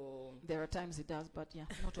mean you're... There are times it does, but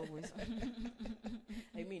not always.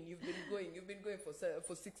 I mean, you've been going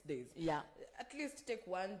for 6 days. Yeah. At least take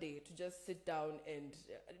one day to just sit down, and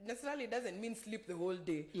necessarily it doesn't mean sleep the whole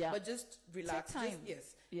day, but just relax. Take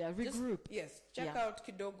time. Regroup. Check out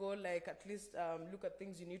kidogo, like at least look at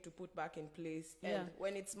things you need to put back in place. And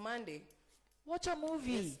when it's Monday, watch a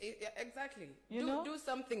movie. Exactly. Do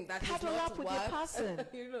something that cuddle is not up with your person.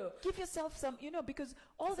 You know, give yourself some. You know, because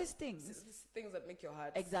all these things that make your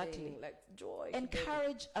heart sing, like joy.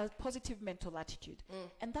 Encourage a positive mental attitude,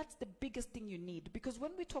 and that's the biggest thing you need. Because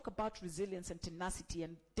when we talk about resilience and tenacity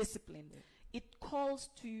and discipline, it calls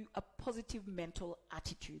to a positive mental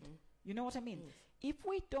attitude. You know what I mean? If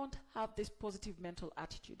we don't have this positive mental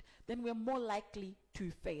attitude, then we're more likely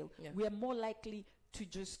to fail. We are more likely to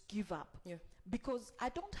just give up. Because I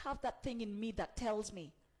don't have that thing in me that tells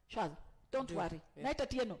me, Shaz, don't worry. Night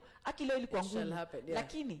Atieno, akilo ilikuwa ngumu.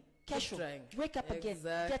 Lakini, kesho, wake up again,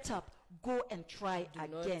 get up, go and try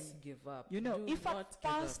again. Not give up. You know, if at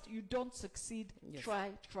first you don't succeed,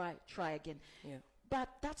 try again. But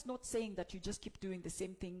that's not saying that you just keep doing the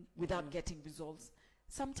same thing without getting results.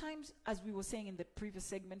 Sometimes, as we were saying in the previous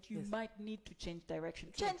segment, you might need to change direction.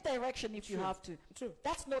 Change direction if you have to. True.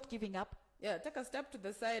 That's not giving up. Yeah, take a step to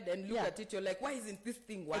the side and look at it. You're like, why isn't this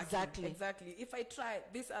thing working? Exactly. If I try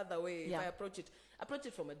this other way, if I approach it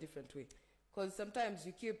from a different way. Because sometimes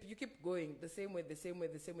you keep going the same way.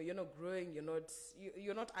 You're not growing.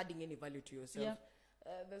 You're not adding any value to yourself. Yeah.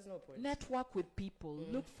 There's no point. Network with people.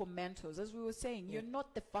 Look for mentors. As we were saying, you're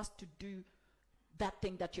not the first to do that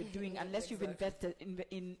thing that you're doing unless you've invented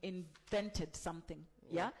something.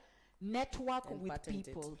 Yeah. Network and with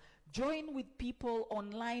people. Join with people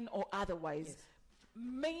online or otherwise. Yes.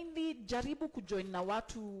 Mainly jaribu kujoin na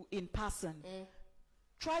watu in person.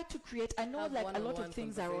 Try to create, I know like a lot of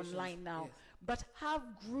things are online now, but have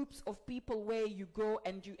groups of people where you go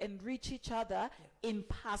and you enrich each other in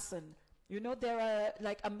person. You know, there are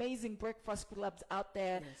like amazing breakfast clubs out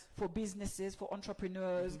there for businesses, for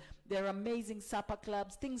entrepreneurs. There are amazing supper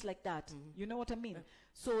clubs, things like that. You know what I mean?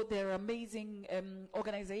 So there are amazing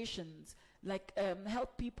organizations like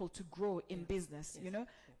help people to grow in business, you know.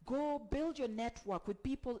 Go build your network with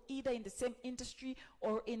people either in the same industry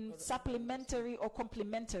or in supplementary or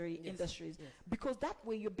complementary industries, because that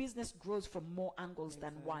way your business grows from more angles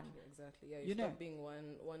than one. Exactly. Yeah, you stop being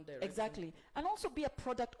one direction. Exactly. And also be a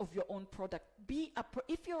product of your own product.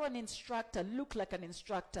 If you're an instructor, look like an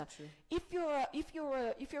instructor. True. If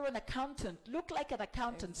you're an accountant, look like an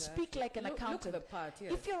accountant. Speak like an accountant. Look the part,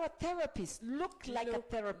 If you're a therapist, look like a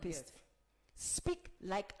therapist. Speak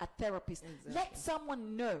like a therapist. Let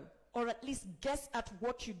someone know, or at least guess at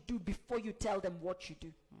what you do before you tell them what you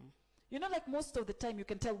do. You know, like most of the time you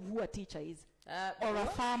can tell who a teacher is, or a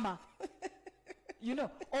farmer. You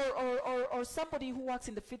know, or somebody who works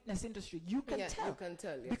in the fitness industry. You can tell. You can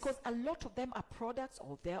tell, yes. Because a lot of them are products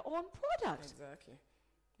of their own product.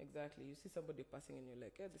 Exactly. You see somebody passing and you're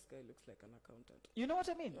like, hey, this guy looks like an accountant. You know what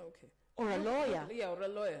I mean? Okay. Or a lawyer. Yeah, or a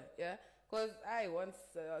lawyer, yeah. Because once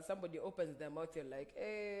somebody opens their mouth, you're like,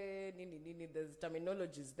 hey, nini, there's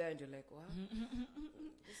terminologies there, and you're like, wow.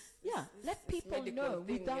 Let people know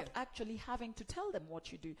without actually having to tell them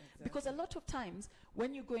what you do. Exactly. Because a lot of times,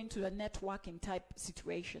 when you go into a networking type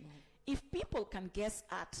situation, if people can guess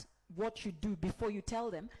at what you do before you tell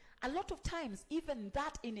them, a lot of times, even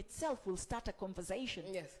that in itself will start a conversation.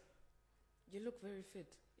 Yes. You look very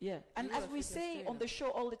fit. Yeah. And as we say on the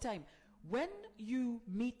show all the time, when you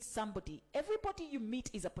meet somebody, everybody you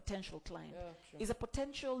meet is a potential client, is a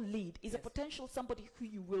potential lead, is a potential somebody who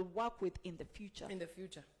you will work with in the future.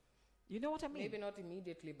 You know what I mean? Maybe not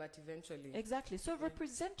immediately, but eventually. Exactly. So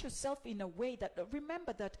represent yourself in a way that,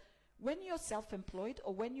 remember that when you're self-employed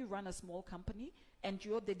or when you run a small company and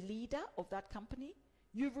you're the leader of that company,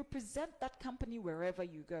 you represent that company wherever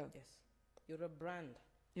you go. Yes. You're a brand.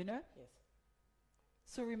 You know? Yes.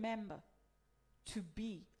 So remember to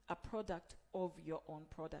be a product of your own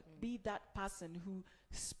product. Be that person who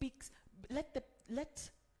speaks.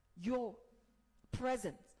 Let your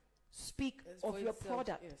presence speak of your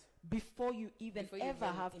product before you even ever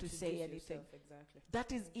have to say anything. Exactly.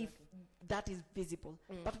 That is if that is visible.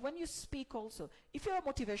 But when you speak also, if you're a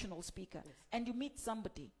motivational speaker and you meet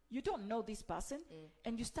somebody, you don't know this person,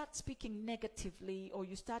 and you start speaking negatively or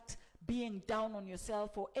you start being down on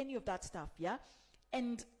yourself or any of that stuff,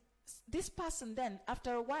 and this person then,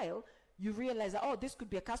 after a while, you realize that, oh, this could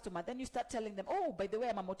be a customer. Then you start telling them, oh, by the way,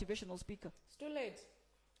 I'm a motivational speaker. It's too late.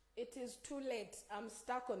 It is too late. I'm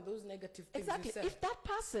stuck on those negative things. Exactly. If that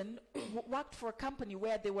person worked for a company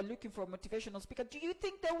where they were looking for a motivational speaker, do you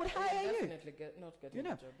think they would hire you? Definitely not getting a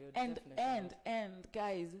job. And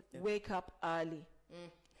guys, wake up early.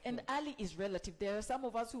 And early is relative. There are some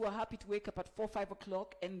of us who are happy to wake up at 4, 5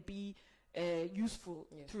 o'clock and be useful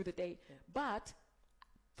through the day. But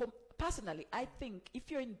personally, I think if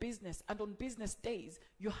you're in business and on business days,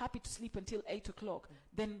 you're happy to sleep until 8 o'clock,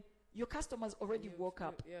 then your customers already woke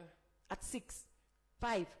up at 6,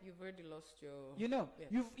 5. You've already lost your... You know,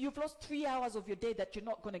 you've lost 3 hours of your day that you're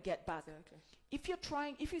not going to get back. Exactly.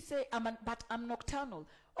 If you say, but I'm nocturnal,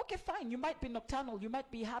 okay, fine, you might be nocturnal, you might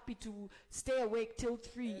be happy to stay awake till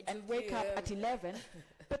 3 and wake up at 11,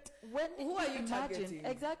 but when who are you imagine, targeting?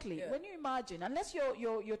 Exactly, when you imagine, unless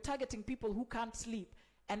you're targeting people who can't sleep,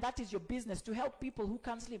 and that is your business, to help people who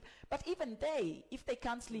can't sleep. But even if they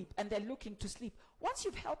can't sleep and they're looking to sleep, once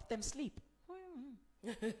you've helped them sleep,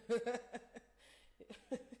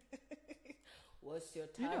 what's your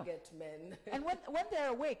target, man? And when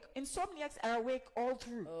they're awake, insomniacs are awake all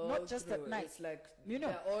through, not just at night. It's like,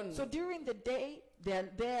 so during the day, they're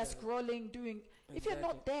there scrolling, doing... Exactly. If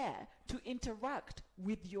you're not there to interact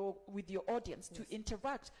with your audience, to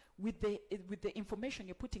interact with the information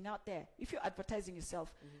you're putting out there, if you're advertising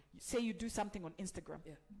yourself, say you do something on Instagram,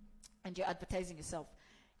 and you're advertising yourself,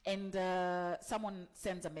 and someone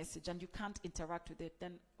sends a message and you can't interact with it,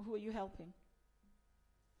 then who are you helping?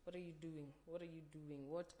 What are you doing? What are you doing?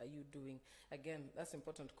 What are you doing? Again, that's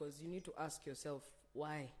important because you need to ask yourself,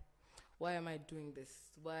 why? Why am I doing this?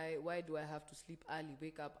 Why do I have to sleep early,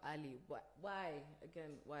 wake up early? Why?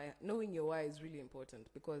 Again, why? Knowing your why is really important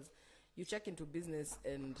because you check into business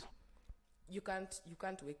and you can't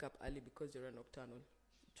wake up early because you're a nocturnal.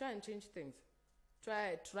 Try and change things.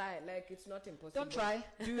 Try. Like, it's not impossible. Don't try.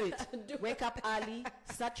 Do it. Wake up early.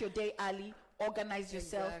 Start your day early. Organize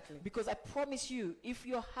yourself. Exactly. Because I promise you, if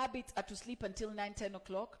your habits are to sleep until 9, 10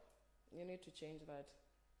 o'clock, you need to change that.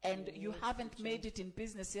 And you haven't made it in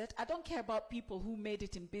business yet. I don't care about people who made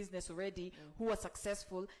it in business already, who are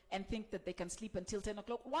successful and think that they can sleep until 10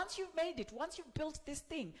 o'clock. Once you've made it, once you've built this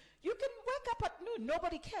thing, you can wake up at noon.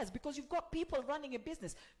 Nobody cares because you've got people running a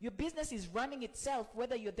business. Your business is running itself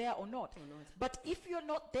whether you're there or not. But if you're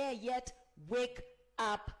not there yet, wake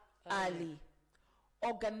up early.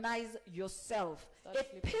 Organize yourself.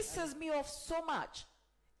 It pisses me off so much.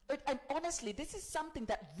 And honestly, this is something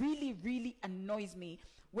that really, really annoys me.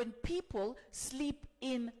 When people sleep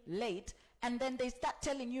in late and then they start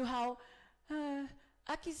telling you how,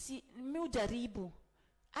 Aki si mujaribu.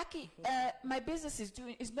 Aki, my business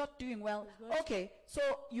is not doing well. Okay, so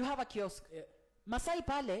you have a kiosk. Yeah. Masai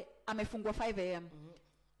pale amefungwa 5 a.m.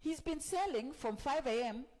 He's been selling from 5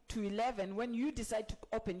 a.m. to 11 when you decide to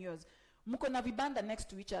open yours. Mko na vibanda next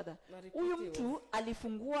to each other. Huyu mtu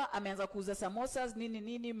alifungua ameanza kuuza samosas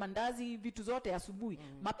nini mandazi vitu zote asubuhi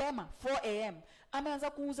mapema 4 a.m.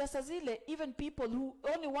 ameanza kuuza saa zile, even people who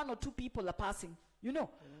only 1 or 2 people are passing, you know.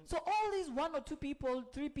 So all these 1 or 2 people,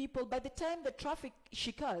 3 people, by the time the traffic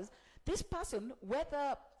shikas, this person,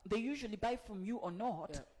 whether they usually buy from you or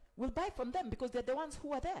not, will buy from them because they're the ones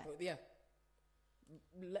who are there. Yeah.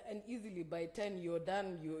 And easily by 10 you're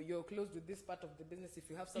done, you're closed with this part of the business if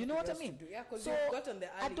you have something, you know what else I mean? to do. Yeah, because so you've gotten the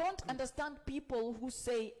early. I don't understand people who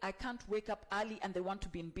say I can't wake up early and they want to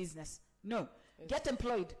be in business. No. Get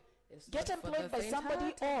employed. Get employed by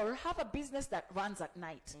somebody or have a business that runs at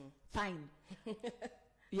night. Fine.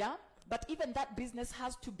 Yeah? But even that business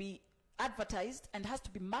has to be advertised and has to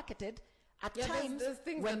be marketed at times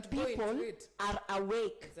when people are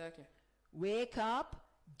awake. Exactly. Wake up,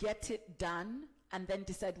 get it done, and then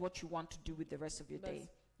decide what you want to do with the rest of your day.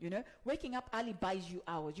 You know, waking up early buys you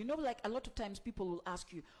hours. You know, like a lot of times people will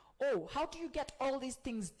ask you, oh, how do you get all these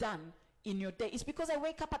things done in your day? It's because I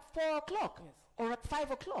wake up at 4 o'clock or at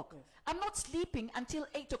 5 o'clock. I'm not sleeping until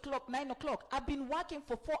 8 o'clock, 9 o'clock. I've been working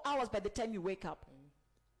for 4 hours by the time you wake up.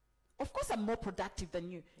 Of course, I'm more productive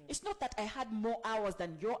than you. It's not that I had more hours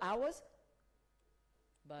than your hours.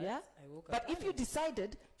 But yeah? But if you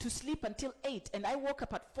decided to sleep until 8 and I woke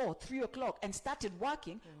up at 4, 3 o'clock and started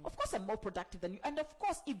working, of course I'm more productive than you. And of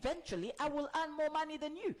course, eventually, I will earn more money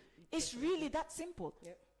than you. It's really that simple.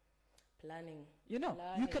 Yep. Planning. You know,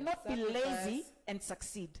 you cannot be lazy and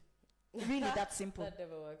succeed. Really that simple. That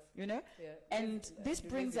never works. You know? Yeah. And this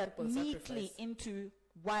brings us neatly into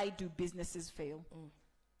why do businesses fail?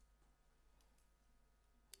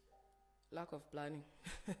 Lack of planning.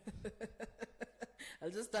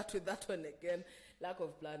 I'll just start with that one again. Lack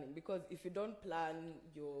of planning. Because if you don't plan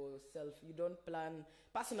yourself, you don't plan.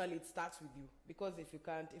 Personally, it starts with you. Because if you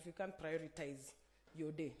can't prioritize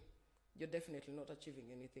your day, you're definitely not achieving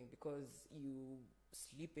anything. Because you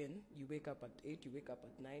sleep in, you wake up at 8, you wake up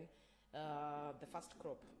at 9. The first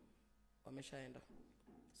crop, wameshaenda.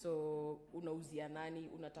 So unauzia nani,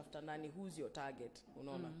 unatafuta nani, who's your target,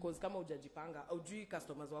 unaona? Because kama hujajipanga, haujui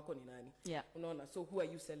customers wako ni nani. Yeah. Unaona? So who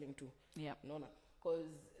are you selling to? Yeah. Unaona? Because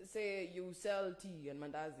say you sell tea and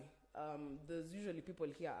mandazi, there's usually people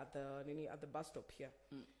here at the bus stop here.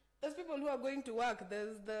 There's people who are going to work.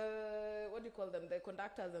 There's the, what do you call them, the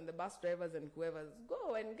conductors and the bus drivers and whoever.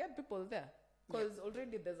 Go and get people there. Because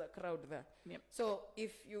already there's a crowd there. Yep. So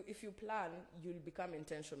if you plan, you'll become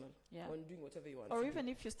intentional on doing whatever you want. Or even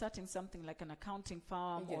if you're starting something like an accounting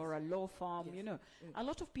firm or a law firm, you know, a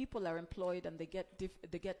lot of people are employed and they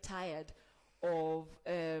get tired of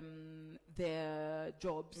their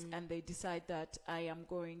jobs and they decide that I am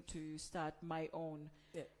going to start my own.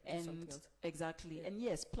 Yeah, and exactly. Yeah. And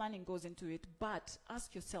yes, planning goes into it, but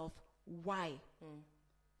ask yourself, why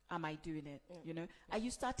am I doing it? Yeah. You know, are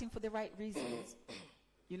you starting for the right reasons?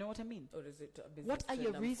 You know what I mean? Or is it a business? What are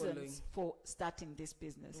your reasons for starting this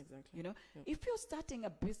business? Exactly. You know, if you're starting a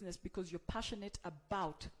business because you're passionate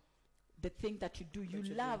about the thing that you do, you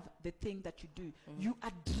love the thing that you do, you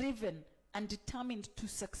are driven and determined to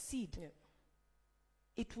succeed,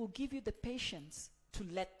 it will give you the patience to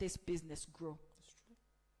let this business grow. That's true.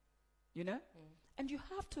 You know? And you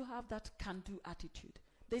have to have that can-do attitude.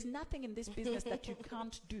 There's nothing in this business that you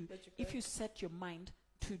can't do if you set your mind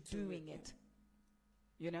to doing it.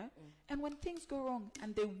 you know? And when things go wrong,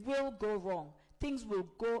 and they will go wrong, things will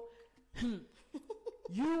go,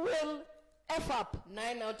 you will F up.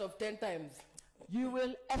 9 out of 10 times. You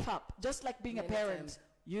will F up. Just like being Many a parent, times.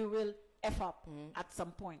 you will F up at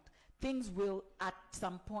some point. Things will at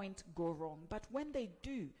some point go wrong. But when they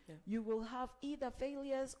do, you will have either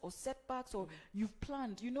failures or setbacks, or you've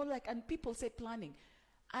planned, you know, like, and people say planning.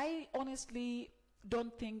 I honestly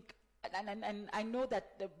don't think, and I know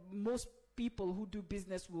that most people who do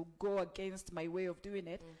business will go against my way of doing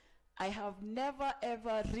it. I have never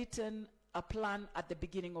ever written a plan at the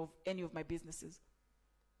beginning of any of my businesses.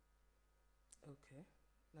 Okay,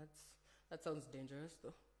 that sounds dangerous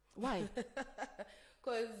though. Why?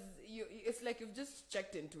 Because it's like you've just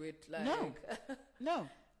checked into it. Like No,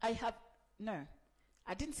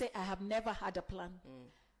 I didn't say I have never had a plan.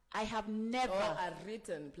 I have never a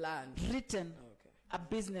written plan. A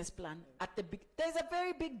business plan at the big. There's a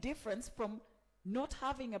very big difference from not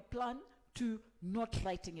having a plan to not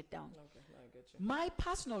writing it down. Okay, I get you. My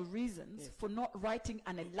personal reasons for not writing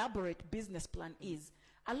an elaborate business plan is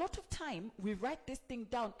a lot of time we write this thing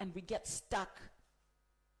down and we get stuck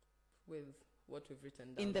with what we've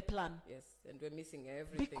written down in the plan. Yes, and we're missing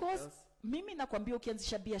everything because else. Mimi nakwambia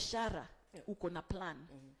ukianzisha biashara uko na plan.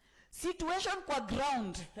 Situation kwa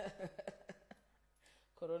ground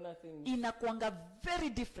corona thing inakuanga very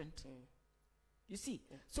different. You see?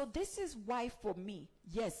 So this is why for me,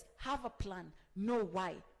 yes, have a plan, know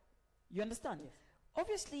why. You understand? Yes.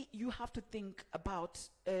 Obviously, you have to think about,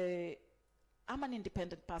 I'm an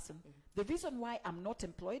independent person. The reason why I'm not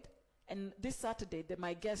employed, and this Saturday,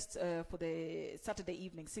 my guest for the Saturday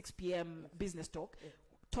evening, 6 p.m. business talk,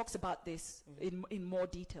 talks about this in more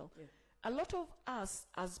detail. A lot of us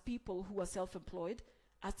as people who are self-employed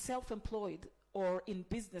or in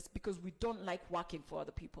business because we don't like working for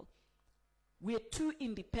other people. We're too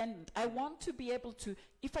independent. I want to be able to,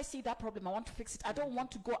 if I see that problem, I want to fix it. I don't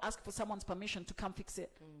want to go ask for someone's permission to come fix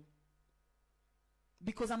it.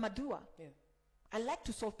 Because I'm a doer. Yeah. I like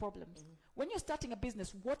to solve problems. When you're starting a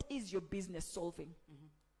business, what is your business solving?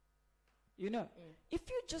 You know, if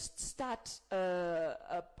you just start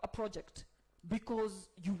a project because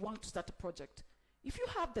you want to start a project, if you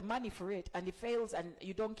have the money for it and it fails and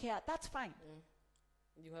you don't care, that's fine.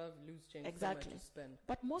 You have loose change exactly to spend.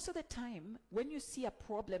 But most of the time, when you see a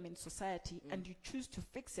problem in society and you choose to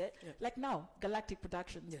fix it, like now, Galactic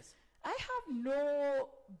Productions. Yes. I have no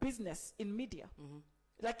business in media.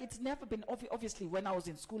 Like it's never been, obviously when I was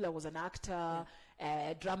in school, I was an actor,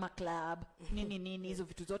 drama club, hizo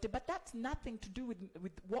vitu zote, but that's nothing to do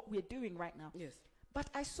with what we're doing right now. Yes.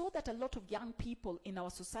 But I saw that a lot of young people in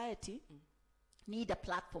our society need a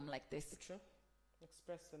platform like this. True.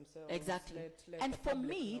 Express themselves. Exactly. Let and the for public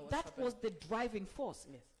me, know that happening. was the driving force.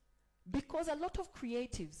 Yes. Because a lot of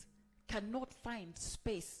creatives cannot find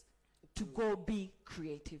space to go be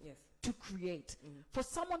creative, to create. For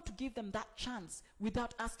someone to give them that chance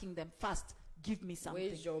without asking them first, give me something.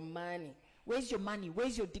 Where's your money? Where's your money?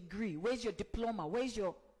 Where's your degree? Where's your diploma? Where's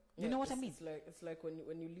your... You know what I mean? It's like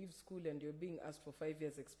when you leave school and you're being asked for 5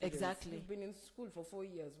 years experience. Exactly. You've been in school for 4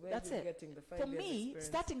 years. Where That's are you it. getting the 5 For years me, experience?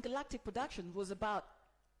 starting Galactic Productions was about,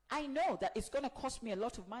 I know that it's going to cost me a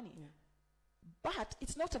lot of money. But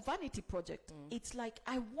it's not a vanity project. It's like,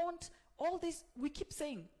 I want all this. We keep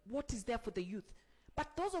saying, what is there for the youth? But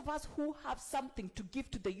those of us who have something to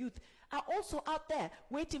give to the youth are also out there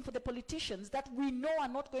waiting for the politicians that we know are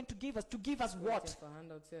not going to give us what? For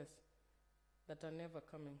handouts, yes. That are never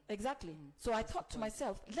coming. Exactly. So I thought to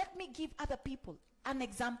myself, let me give other people an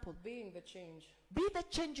example. Being the change. Be the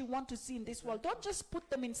change you want to see in this world. Don't just put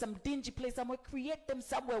them in some dingy place somewhere. Create them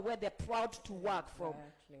somewhere where they're proud to work from.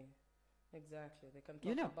 Exactly. They can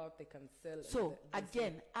talk about, they can sell. So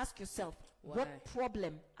again, ask yourself, what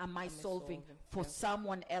problem am I solving for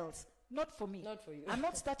someone else? Not for me. Not for you. I'm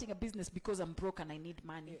not starting a business because I'm broke and I need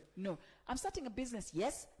money. No. I'm starting a business,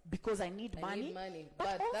 yes, because I need money. Need money.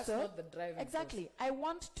 But also, that's not the driving exactly. force. I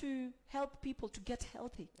want to help people to get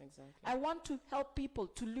healthy. Exactly. I want to help people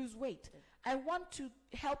to lose weight. I want to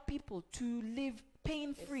help people to live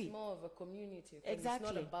pain-free. It's more of a community thing. Exactly.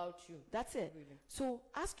 It's not about you. That's it. Really. So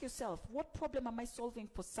ask yourself, what problem am I solving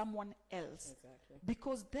for someone else? Exactly.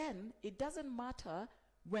 Because then it doesn't matter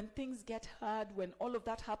when things get hard, when all of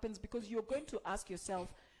that happens, because you're going to ask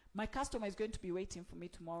yourself, my customer is going to be waiting for me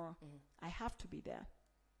tomorrow. I have to be there.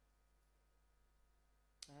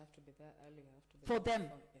 I have to be there early. I have to be for there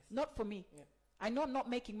them, yes. not for me. Yeah. I know I'm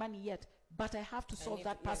not making money yet, but I have to solve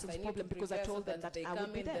that person's problem because I told them that I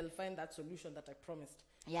would be there. They'll find that solution that I promised.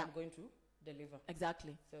 Yeah. I'm going to deliver.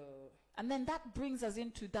 Exactly. So, and then that brings us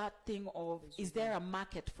into that thing of, is there a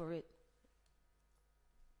market for it?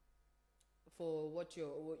 for what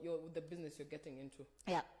the business you're getting into.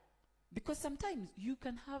 Yeah. Because sometimes you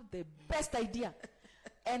can have the best idea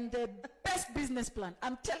and the best business plan.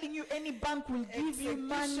 I'm telling you, any bank will give you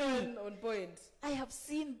money. On point. I have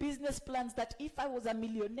seen business plans that if I was a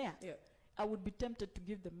millionaire, I would be tempted to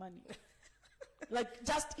give them money. Like,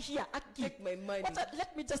 just here, take my money.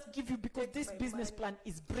 Let me just give you, because this business plan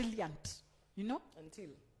is brilliant. You know?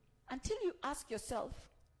 Until you ask yourself,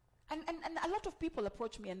 and a lot of people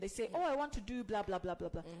approach me and they say, oh, I want to do blah, blah, blah, blah,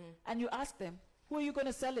 blah. And you ask them, who are you going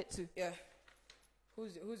to sell it to? Yeah.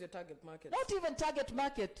 Who's your target market? Not even target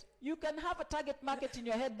market. You can have a target market in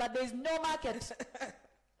your head, but there's no market.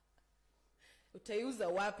 Utauza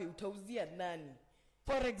wapi, utauzia nani?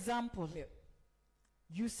 For example,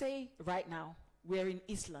 you say right now, we're in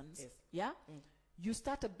Eastlands. Yes. Yeah? You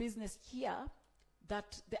start a business here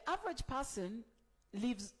that the average person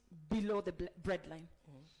lives below the breadline.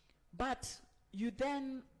 But you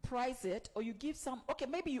then price it, or you give some, okay,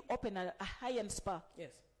 maybe you open a high-end spa.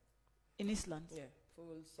 Yes. In Eastlands. Yeah.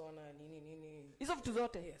 Full sauna, nini. Hizo vitu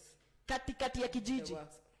zote. Yes. Kati ya kijiji.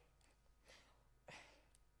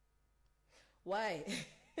 Why?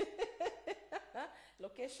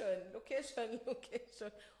 Location.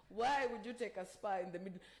 Why would you take a spa in the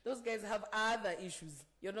middle? Those guys have other issues.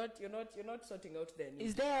 You're not sorting out their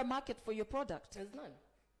needs. Is there a market for your product? There's none.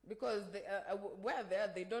 Because where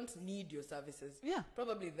they don't need your services. Yeah.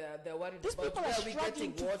 Probably they're worried These about where are we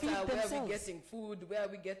getting water, where are we getting food, where are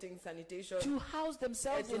we getting sanitation. To house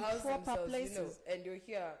themselves in proper places. You know, and you're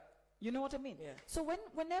here. You know what I mean? Yeah. So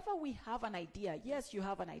whenever we have an idea, yes, you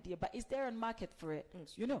have an idea, but is there a market for it?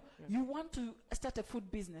 You know, you want to start a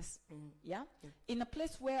food business, in a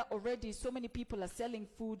place where already so many people are selling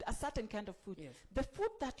food, a certain kind of food. Yes. The food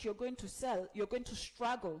that you're going to sell, you're going to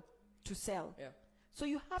struggle to sell. Yeah. So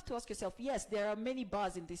you have to ask yourself, yes, there are many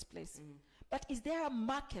bars in this place, but is there a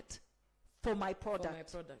market for my product? For my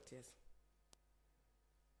product, yes.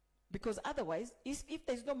 Because otherwise, if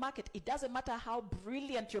there's no market, it doesn't matter how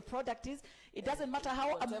brilliant your product is. It doesn't matter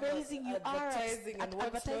how amazing you are at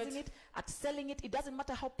advertising it, at selling it. It doesn't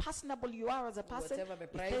matter how personable you are as a person.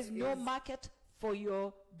 If there's no market for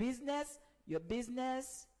your business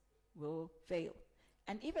will fail.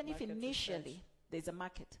 And even if initially there's a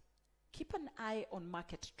market, keep an eye on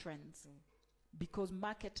market trends, because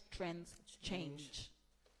market trends change.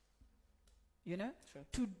 You know? Sure.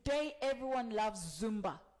 Today, everyone loves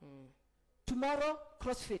Zumba. Tomorrow,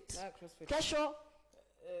 CrossFit. Kesho,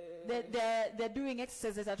 they're doing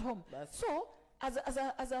exercises at home. So, as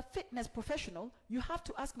a fitness professional, you have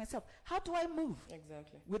to ask myself, how do I move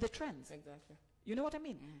with the trends? Exactly. You know what I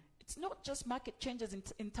mean? It's not just market changes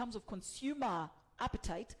in terms of consumer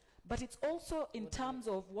appetite, but it's also in terms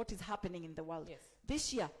of what is happening in the world. Yes.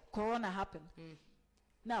 This year, Corona happened.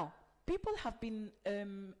 Now, people have been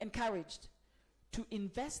encouraged to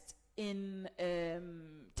invest in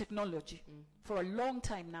technology for a long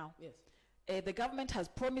time now. Yes. The government has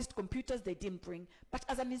promised computers they didn't bring, but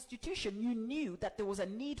as an institution, you knew that there was a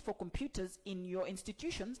need for computers in your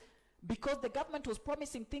institutions because the government was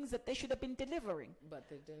promising things that they should have been delivering. But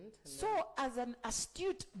they didn't. So as an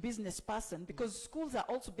astute business person, because schools are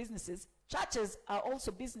also businesses, churches are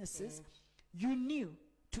also businesses, you knew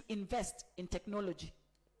to invest in technology.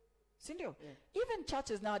 Sindio? Even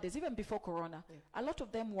churches nowadays, even before Corona, a lot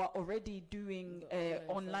of them were already doing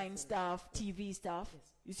online stuff, TV stuff. Yes.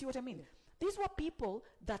 You see what I mean? These were people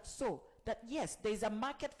that saw that, yes, there's a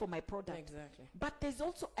market for my product. Exactly. But there's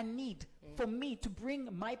also a need for me to bring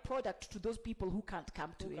my product to those people who can't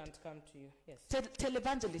come to it. Who can't come to you, yes.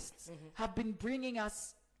 Televangelists have been bringing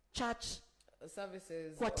us church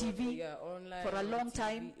services for TV online for a long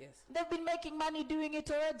time. Yes. They've been making money doing it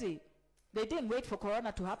already. They didn't wait for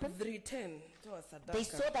Corona to happen. 310. They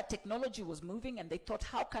saw that technology was moving and they thought,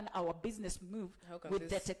 how can our business move with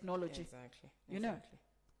the technology? Exactly. You know?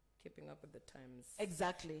 Keeping up with the times.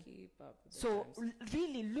 Exactly. Keep up with the so times.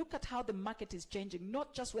 Really look at how the market is changing.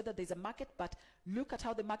 Not just whether there's a market, but look at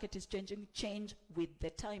how the market is changing. Change with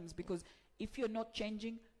the times. Because if you're not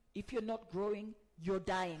changing, if you're not growing, you're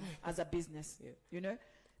dying as a business. You know?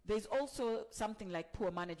 There's also something like poor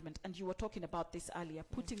management, and you were talking about this earlier,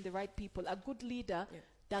 putting the right people. A good leader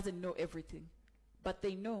doesn't know everything, but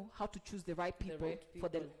they know how to choose the right people, for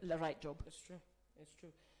the right job. It's true. It's true.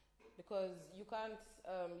 Because you can't,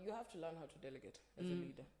 you have to learn how to delegate as a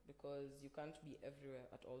leader, because you can't be everywhere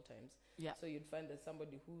at all times. Yeah. So you'd find there's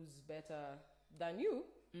somebody who's better than you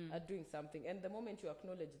at doing something, and the moment you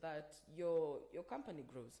acknowledge that, your company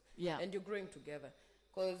grows, and you're growing together.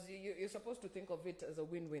 Because you're supposed to think of it as a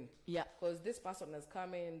win-win. Yeah. Because this person has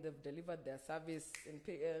come in, they've delivered their service in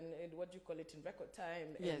what do you call it, in record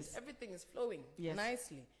time. Yes. And everything is flowing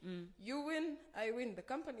nicely. You win, I win, the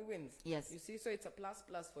company wins. Yes. You see, so it's a plus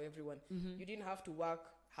for everyone. You didn't have to work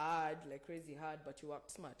hard, like crazy hard, but you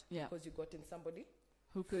worked smart. Yeah. Because you got in somebody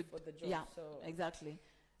who could for the job. Yeah, so exactly.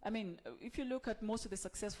 I mean, if you look at most of the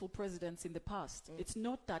successful presidents in the past, it's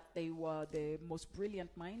not that they were the most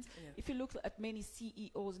brilliant minds. Yeah. If you look at many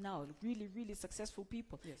CEOs now, really, really successful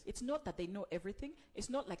people, it's not that they know everything. It's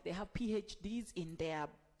not like they have PhDs in their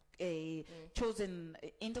chosen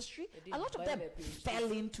industry. A lot of them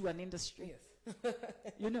fell into an industry. Yes.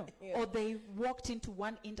 You know, or they walked into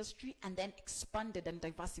one industry and then expanded and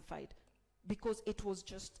diversified, because it was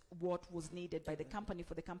just what was needed by the company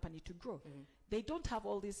for the company to grow. They don't have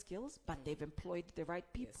all these skills, but they've employed the right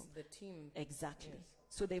people. Yes, the team. Exactly. Yes.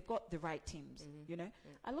 So they've got the right teams, you know.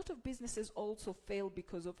 A lot of businesses also fail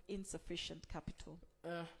because of insufficient capital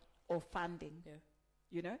or funding. Yeah.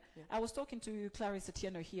 You know, I was talking to Clarice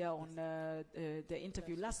Atieno here on the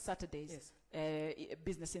interview last Saturday's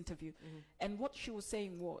business interview, and what she was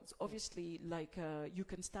saying was, obviously, like you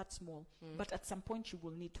can start small, but at some point you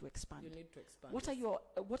will need to expand. You need to expand.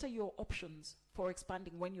 What are your options for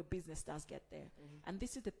expanding when your business does get there? And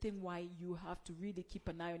this is the thing why you have to really keep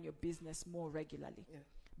an eye on your business more regularly,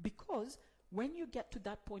 because when you get to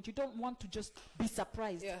that point, you don't want to just be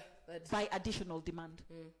surprised by additional demand.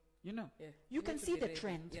 You know, you can see the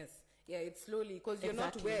trend. Yes. Yeah, it's slowly, because you're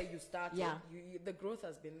not where you started. Yeah. The growth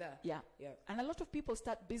has been there. Yeah. And a lot of people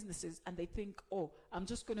start businesses and they think, oh, I'm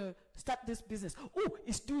just going to start this business. Oh,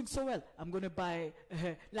 it's doing so well. I'm going to buy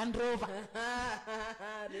Land Rover.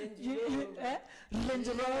 Range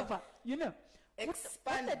Rover. You know.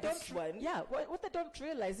 Expand this one. Yeah, what they don't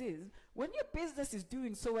realize is, when your business is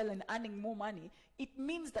doing so well and earning more money, it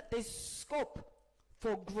means that there's scope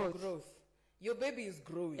for growth. Your baby is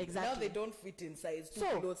growing. Exactly. Now they don't fit in size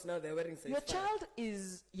 2 clothes. Now they're wearing size 5. Your child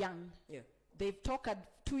is young. Yeah. They've talked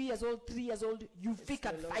at 2 years old, 3 years old. You think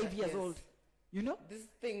at 5 years old. You know? This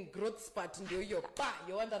thing, growth spurt, you're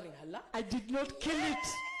wondering, hala? I did not kill it.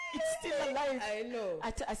 It's still alive. I know.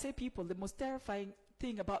 I say people, the most terrifying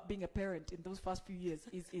thing about being a parent in those first few years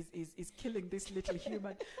is killing this little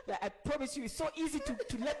human. Like, I promise you, it's so easy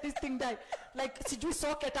to let this thing die. Like, sijui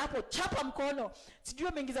socket hapo, chapa mkono. Sijui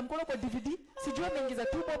ameingiza mkono kwa DVD. Sijui ameingiza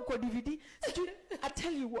tumbo kwa DVD. Sijui, I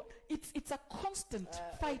tell you what, it's a constant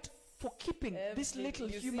fight for keeping this little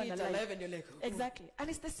human alive. And you're like, exactly. And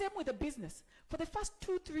it's the same with the business. For the first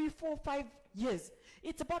 2, 3, 4, 5 years,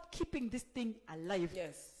 it's about keeping this thing alive.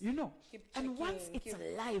 Yes. You know. And once it's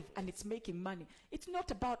alive and it's making money, it's not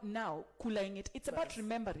about now cooling it. It's about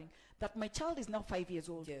remembering that my child is now 5 years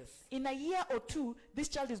old. Yes. In a year or two, this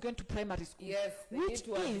child is going to primary school. Yes. Which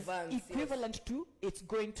is equivalent to it's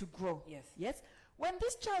going to grow. Yes. Yes. When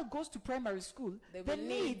this child goes to primary school, the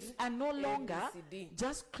needs are no longer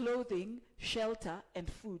just clothing, shelter, and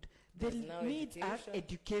food. The needs are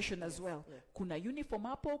education as well. Yeah. Kuna uniform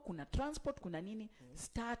hapo, kuna transport, kuna nini.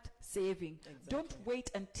 Start saving. Exactly. Don't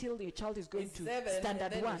wait until your child is going to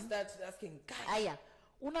standard 1. Start asking, Aya,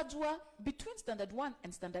 unajua, between standard 1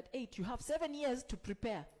 and standard 8, you have 7 years to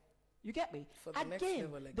prepare. You get me? For the next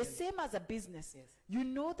level again. The same as a business. Yes. You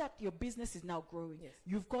know that your business is now growing. Yes.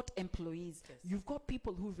 You've got employees. Yes. You've got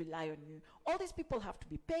people who rely on you. All these people have to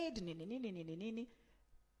be paid.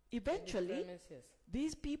 Eventually,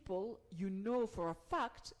 these people, you know for a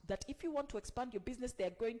fact that if you want to expand your business, they're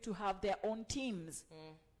going to have their own teams.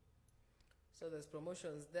 So there's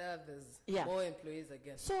promotions there. There's more employees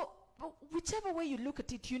again. So whichever way you look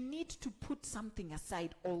at it, you need to put something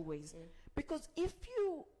aside always. Because if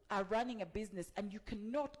you are running a business and you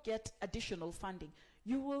cannot get additional funding,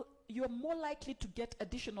 you're more likely to get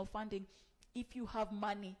additional funding if you have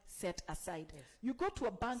money set aside. Yes. You go to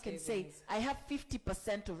a bank and say, I have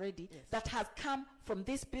 50% already that has come from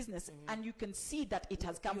this business, and you can see that it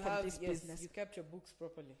has come from this business. You kept your books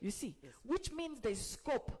properly. You see, which means there's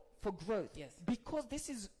scope for growth. Yes. Because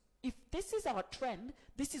if this is our trend,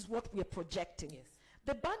 this is what we are projecting. Yes.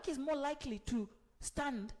 The bank is more likely to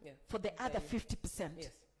stand for the other 50%. Yes.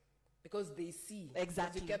 Because they see.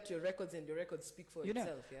 Exactly. You kept your records and your records speak for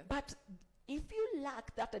itself. Yeah? But if you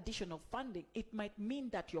lack that additional funding, it might mean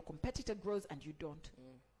that your competitor grows and you don't.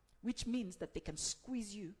 Which means that they can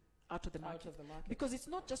squeeze you out of the market. Because it's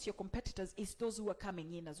not just your competitors, it's those who are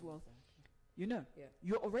coming in as well. You know,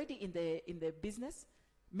 you're already in the business.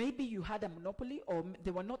 Maybe you had a monopoly, or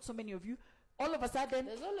there were not so many of you. all of a sudden,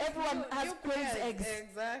 everyone has quail's eggs.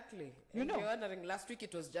 Exactly. You know. You're wondering, last week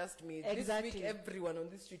it was just me. Exactly. This week, everyone on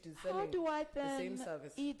this street is selling How do I then the same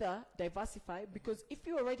service. either diversify? Because if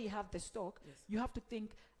you already have the stock, you have to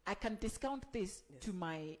think, I can discount this to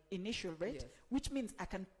my initial rate, which means I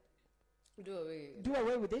can do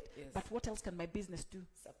away with it. But what else can my business do?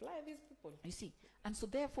 Supply these people. You see. And so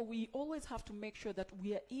therefore, we always have to make sure that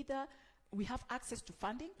we are either, we have access to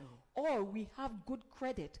funding or we have good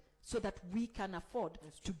credit so that we can afford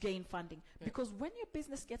to gain funding. Because when your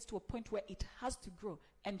business gets to a point where it has to grow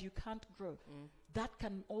and you can't grow, that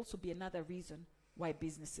can also be another reason why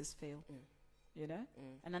businesses fail. You know?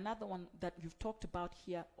 And another one that you've talked about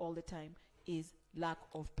here all the time is lack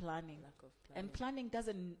of planning. And planning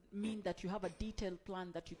doesn't mean that you have a detailed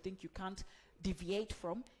plan that you think you can't deviate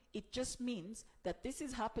from. It just means that this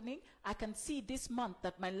is happening. I can see this month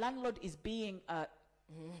that my landlord is being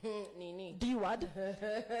D-word.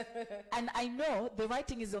 And I know the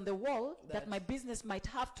writing is on the wall that my business might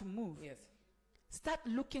have to move. Start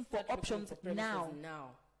looking for options now.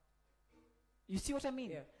 You see what I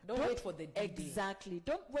mean? Don't wait for the D-Day. Exactly.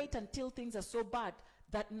 Don't wait until things are so bad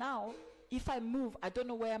that now, if I move, I don't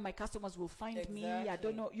know where my customers will find me. I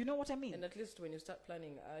don't know. You know what I mean? And at least when you start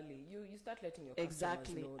planning early, you start letting your customers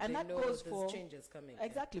know. And that goes for changes coming.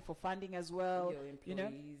 Exactly, for funding as well. You know,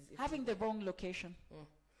 having the wrong location.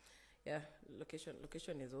 Yeah,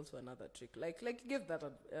 location is also another trick. Like give that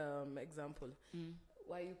example.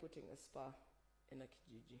 Why are you putting a spa in a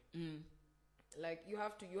kijiji? Like you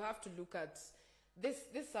have to look at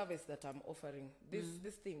this service that I'm offering,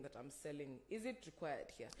 this thing that I'm selling, is it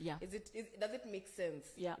required here? Does it make sense?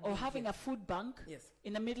 Or having a food bank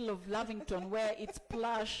in the middle of Lavington where it's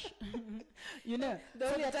plush. You know,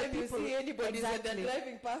 the only time you see anybody is when they're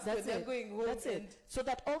driving past when they're going home. That's it. So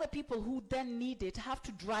that all the people who then need it have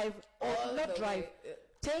to drive or not drive.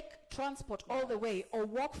 Take transport all the way or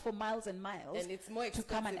walk for miles and miles, and it's more expensive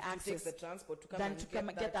to come and access the transport to come than and to come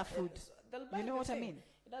and get that food. You know what I mean?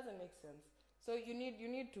 It doesn't make sense. So you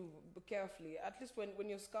need to be carefully, at least when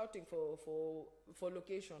you're scouting for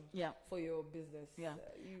location for your business.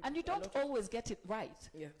 And you don't always get it right.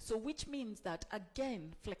 So which means that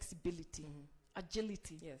again, flexibility,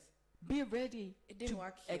 agility. Be ready. It didn't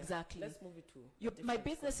work here. Exactly. Let's move it to my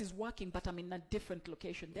business is working, but I'm in a different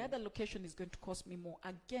location. The other location is going to cost me more.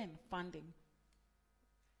 Again, funding.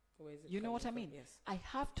 You know what I mean? I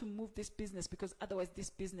have to move this business because otherwise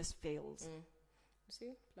this business fails.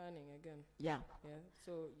 See, planning again.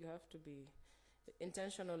 So you have to be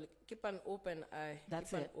intentional. Keep an open eye.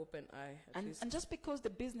 That's Keep an open eye. And just because the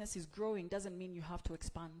business is growing doesn't mean you have to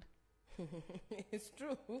expand. It's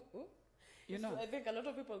true. You know, I think a lot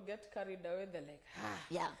of people get carried away. They're like,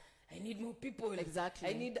 I need more people. Exactly.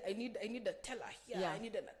 I need a teller here. I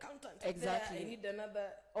need an accountant. Exactly. There. I need another.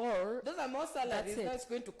 Or those are more salaries. That's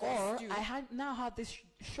going to cost you. Or I now have this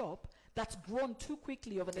shop that's grown too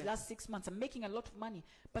quickly over the last 6 months. I'm making a lot of money,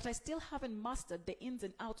 but I still haven't mastered the ins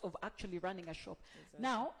and outs of actually running a shop.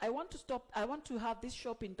 Now, I want to have this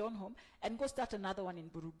shop in Donholm and go start another one in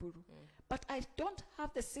Buruburu. But I don't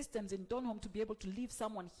have the systems in Donholm to be able to leave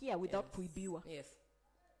someone here without kuibiwa.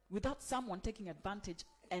 Without someone taking advantage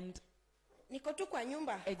and niko tu kwa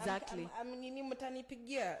nyumba. Exactly.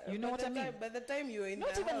 You know what I mean? By the time you're in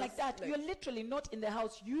not the even house, like that. You're literally not in the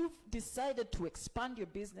house. You've decided to expand your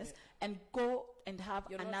business and go and have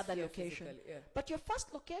another location. But your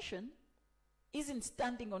first location isn't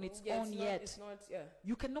standing on its own yet. It's not,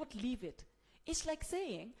 You cannot leave it. It's like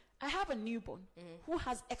saying, I have a newborn who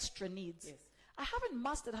has extra needs. I haven't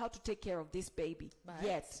mastered how to take care of this baby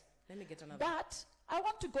yet. Let me get another. But I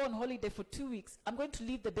want to go on holiday for 2 weeks. I'm going to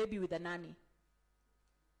leave the baby with a nanny.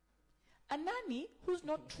 A nanny who's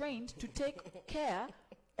not trained to take care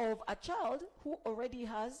of a child who already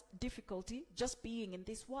has difficulty just being in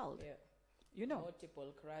this world. You know.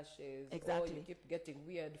 Multiple crashes. Exactly. Or you keep getting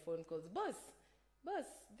weird phone calls. Boss,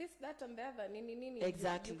 this, that, and the other.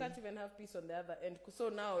 Exactly. You can't even have peace on the other end. So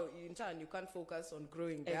now, in turn, you can't focus on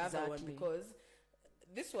growing the other one because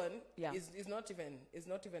this one is not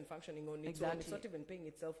even functioning on its own. It's not even paying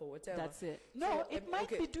itself or whatever. That's it. No, it might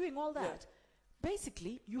be doing all that.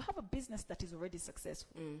 Basically, you have a business that is already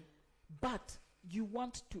successful, but you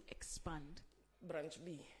want to expand. Branch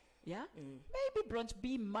B. Maybe branch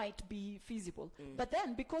B might be feasible. But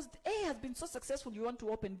then, because A has been so successful, you want to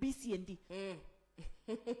open B, C, and D.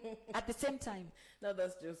 At the same time. Now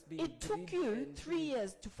that's just being it took you 3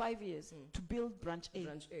 years to 5 years to build branch A.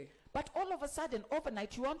 But all of a sudden,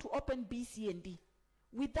 overnight, you want to open B, C, and D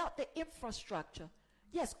without the infrastructure.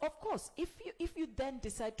 Yes, of course, if you then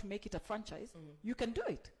decide to make it a franchise, you can do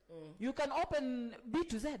it. You can open B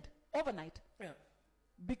to Z overnight.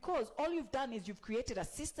 Because all you've done is you've created a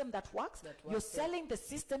system that works. You're selling the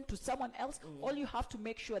system to someone else. All you have to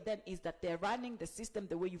make sure then is that they're running the system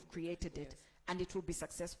the way you've created it, and it will be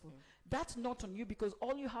successful. That's not on you, because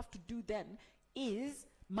all you have to do then is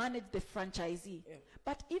manage the franchisee.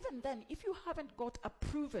 But even then, if you haven't got a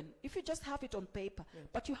proven, if you just have it on paper,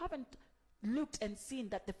 but you haven't looked and seen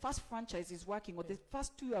that the first franchise is working, or the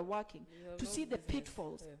first 2 are working, to see the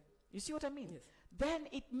pitfalls, you see what I mean? Then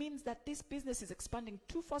it means that this business is expanding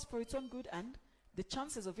too fast for its own good, and the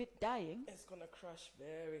chances of it dying, it's going to crash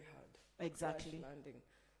very hard. Exactly. Crash landing.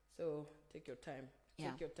 So take your time.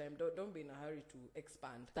 Take your time. Don't be in a hurry to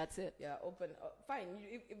expand. That's it. Yeah, open. Fine.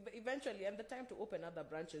 Eventually, and the time to open other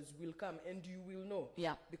branches will come, and you will know.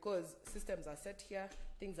 Yeah. Because systems are set here,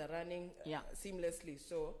 things are running seamlessly.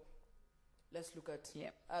 So let's look at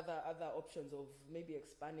other options of maybe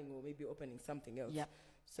expanding or maybe opening something else. Yeah.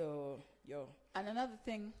 So, and another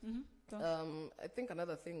thing, I think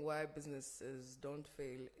another thing why businesses don't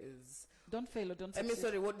fail is... Don't fail or don't succeed. I mean,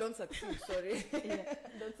 sorry, don't succeed, sorry.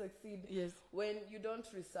 Don't succeed. Yes. When you don't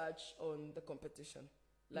research on the competition.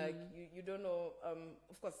 Like, you don't know,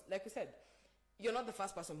 of course, like we said, you're not the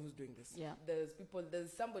first person who's doing this. Yeah. There's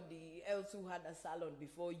somebody else who had a salon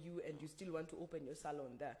before you, and you still want to open your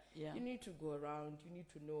salon there. Yeah. You need to go around, you need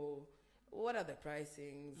to know what are the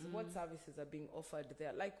pricings, what services are being offered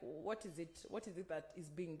there, like what is it that is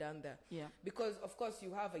being done there. Yeah. Because of course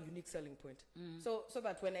you have a unique selling point. So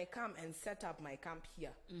that when I come and set up my camp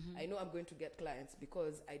here, I know I'm going to get clients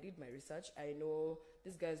because I did my research. I know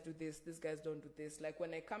these guys do this, these guys don't do this. Like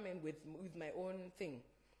when I come in with my own thing,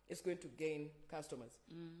 it's going to gain customers.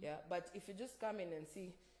 Yeah. But if you just come in and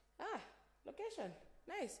see, location,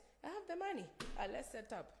 nice, I have the money, let's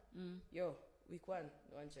set up. Week 1,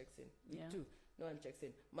 no one checks in. Week 2, no one checks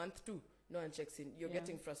in. Month 2, no one checks in. You're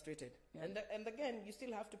getting frustrated. Yeah. And again, you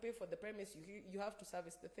still have to pay for the premise. You have to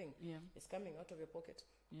service the thing. Yeah. It's coming out of your pocket.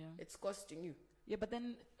 Yeah. It's costing you. Yeah, but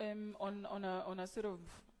then on a sort of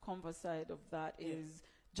converse side of that is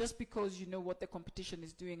just because you know what the competition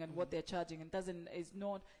is doing and what they're charging, and is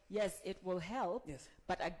not, yes, it will help. Yes.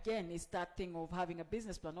 But again, it's that thing of having a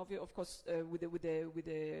business plan. Of course, with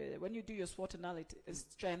the when you do your SWOT analysis,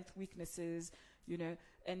 strength, weaknesses,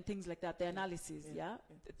 and things like that, the analysis, the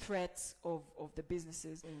threats of the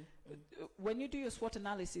businesses. When you do your SWOT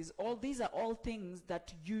analysis, all these are all things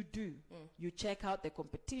that you do. You check out the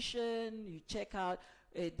competition, you check out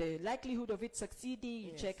the likelihood of it succeeding,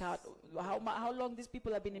 you check out how long these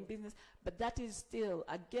people have been in business. But that is still,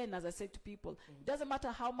 again, as I said to people, it doesn't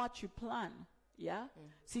matter how much you plan.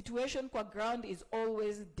 Situation qua ground is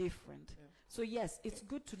always different. So yes, it's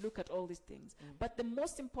good to look at all these things. But the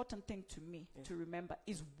most important thing to me to remember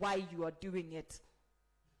is why you are doing it.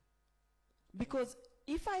 Because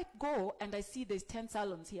if I go and I see there's 10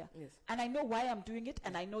 salons here, and I know why I'm doing it,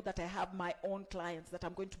 and I know that I have my own clients that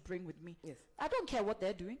I'm going to bring with me, I don't care what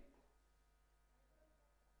they're doing.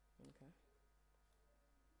 Okay.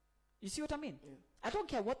 You see what I mean? I don't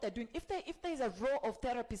care what they're doing. If there's a row of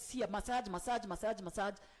therapists here, massage,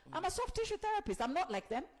 I'm a soft tissue therapist. I'm not like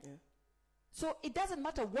them. So it doesn't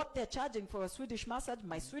matter what they're charging for a Swedish massage.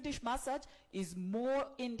 My Swedish massage is more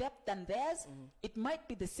in-depth than theirs. It might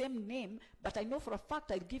be the same name, but I know for a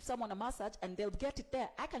fact I'll give someone a massage and they'll get it there.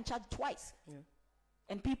 I can charge twice.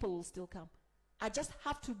 And people will still come. I just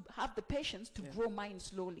have to have the patience to grow mine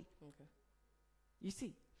slowly. Okay. You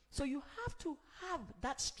see? So you have to have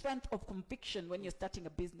that strength of conviction when you're starting a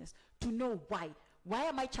business to know why. Why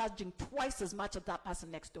am I charging twice as much as that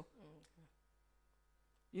person next door?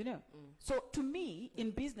 So to me,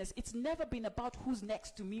 in business, it's never been about who's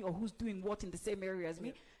next to me or who's doing what in the same area as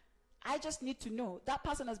me. I just need to know that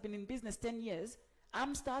person has been in business 10 years.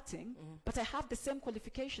 I'm starting, but I have the same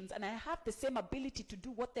qualifications and I have the same ability to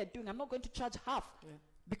do what they're doing. I'm not going to charge half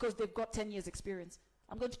because they've got 10 years experience.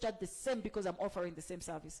 I'm going to charge the same because I'm offering the same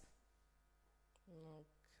service.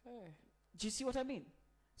 Okay. Do you see what I mean?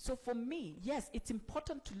 So for me, yes, it's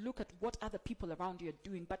important to look at what other people around you are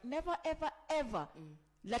doing, but never, ever, ever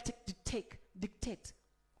let it dictate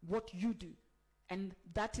what you do. And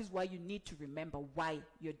that is why you need to remember why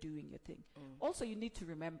you're doing your thing. Also, you need to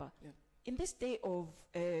remember, in this day of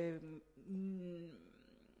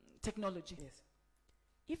technology,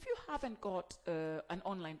 if you haven't got an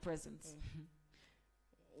online presence,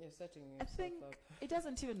 you're setting I think up. It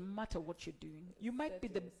doesn't even matter what you're doing. You might be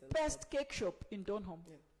the best cake shop in Donholm,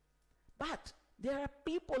 but there are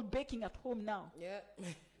people baking at home now.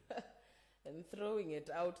 And throwing it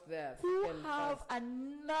out there. Who have a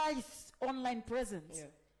nice online presence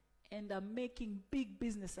and are making big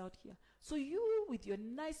business out here. So you, with your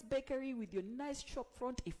nice bakery, with your nice shop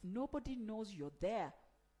front, if nobody knows you're there,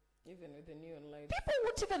 Even with the neon lights. People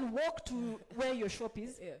won't even walk to where your shop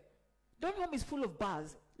is. Yeah. Donholm is full of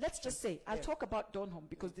bars. Let's just say, I'll talk about Donholm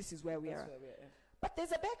because this is where we are. But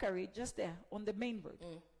there's a bakery just there on the main road,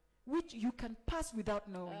 which you can pass without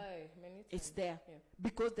knowing. It's there. Yeah.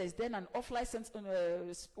 Because there's then an off-license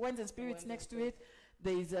wines and spirits next to it.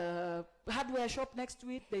 There's a hardware shop next to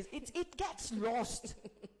it. It gets lost.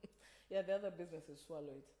 Yeah, the other businesses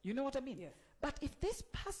swallow it. You know what I mean? Yes. But if this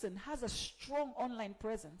person has a strong online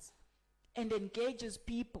presence and engages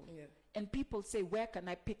people, and people say, where can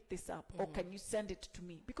I pick this up? Or can you send it to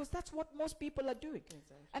me? Because that's what most people are doing.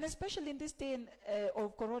 Exactly. And especially in this day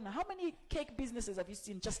of Corona, how many cake businesses have you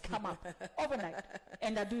seen just come up overnight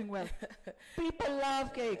and are doing well? People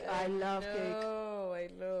love cake. I love cake. I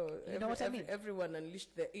know. You know what I mean? Everyone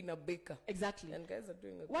unleashed their inner baker. Exactly. And guys are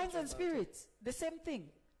doing a wines and spirits, the same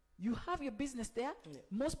thing. You have your business there. Yeah.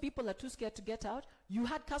 Most people are too scared to get out. You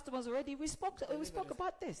had customers already. We spoke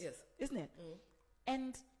about this, isn't it?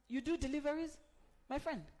 And you do deliveries, my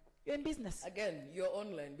friend. You're in business. Again, you're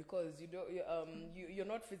online because you're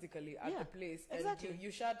not physically at the place. Exactly. And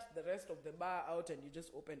you shut the rest of the bar out and you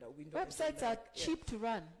just opened a window. Websites are cheap to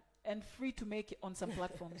run and free to make on some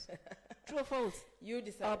platforms. True or false? You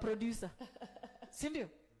decide. Our producer. Cindy.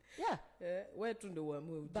 Yeah. Where to the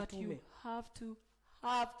one? But you have to,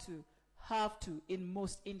 in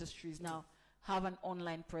most industries now, have an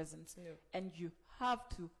online presence. Yeah. And you have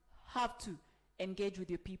to engage with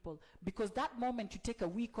your people, because that moment you take a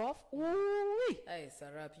week off, hey,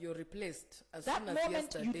 Sarap, you're replaced as that soon as moment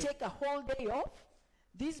yesterday. You take a whole day off.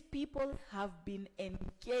 These people have been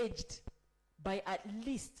engaged by at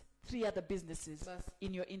least 3 other businesses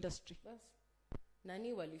in your industry.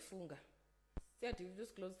 Nani walifunga. You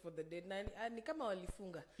just closed for the day. Ni kama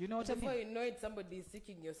walifunga. You know what I mean? Before you know it, somebody is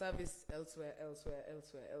seeking your service elsewhere,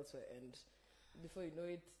 and before you know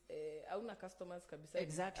it, hauna customers kabisa.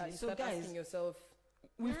 Exactly. You So start guys, asking yourself,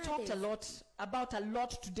 we've talked about a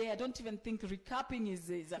lot today. I don't even think recapping is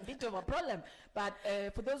a bit of a problem. But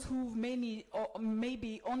for those who maybe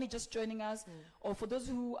only just joining us, or for those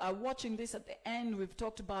who are watching this at the end, we've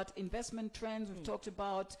talked about investment trends. We've talked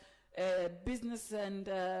about business and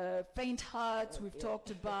faint hearts. We've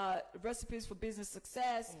talked about recipes for business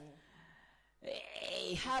success.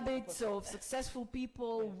 Habits of successful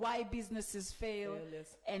people, why businesses fail,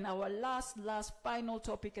 and our last final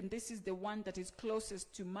topic, and this is the one that is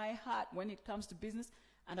closest to my heart when it comes to business,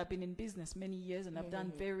 and I've been in business many years, and I've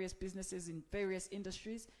done various businesses in various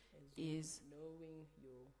industries, is knowing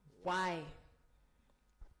your why.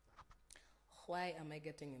 Why am I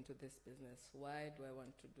getting into this business? Why do I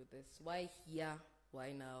want to do this? Why here?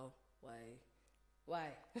 Why now?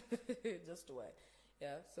 Why? Just why?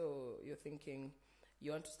 Yeah, so you're thinking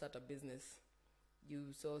you want to start a business.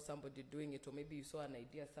 You saw somebody doing it, or maybe you saw an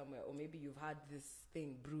idea somewhere, or maybe you've had this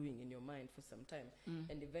thing brewing in your mind for some time,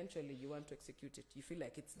 and eventually you want to execute it. You feel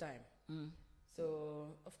like it's time.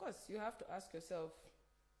 So, of course, you have to ask yourself,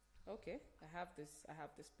 okay, I have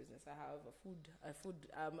this business. I have a food.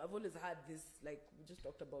 I've always had this, like we just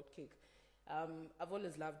talked about cake. I've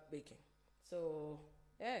always loved baking. So,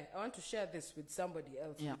 I want to share this with somebody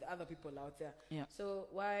else, with other people out there. Yeah. So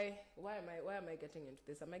why am I getting into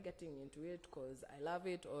this? Am I getting into it because I love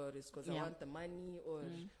it, or is because I want the money, or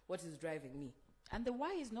what is driving me? And the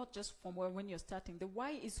why is not just from when you're starting. The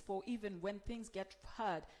why is for even when things get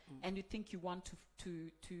hard and you think you want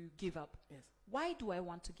to give up. Yes. Why do I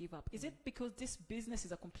want to give up? Is it because this business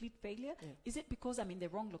is a complete failure? Yeah. Is it because I'm in the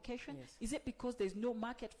wrong location? Yes. Is it because there's no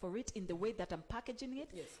market for it in the way that I'm packaging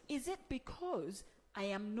it? Yes. Is it because I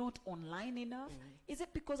am not online enough? Is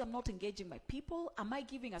it because I'm not engaging my people? Am I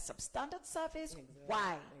giving a substandard service? Exactly.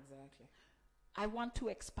 Why? Exactly. I want to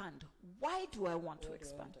expand. Why do I want to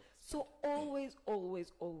expand? So always.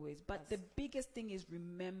 But the biggest thing is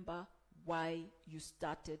remember why you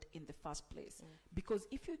started in the first place. Because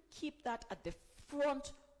if you keep that at the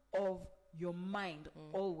front of your mind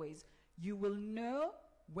always, you will know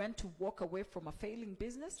when to walk away from a failing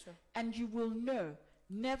business, and you will know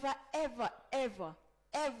never, ever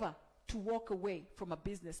to walk away from a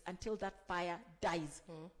business until that fire dies.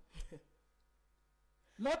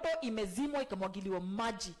 Moto imezimwa ikamwagiliwa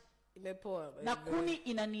maji. Imepoa. Na kuni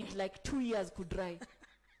ina need like 2 years to dry.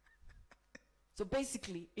 So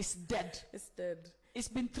basically, it's dead. It's dead. It's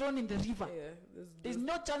been thrown in the river. Yeah, there's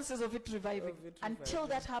no chances of it reviving. Until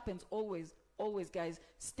that happens, always, guys,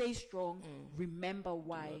 stay strong. Remember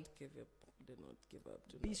why. Do not give up. Do not give up.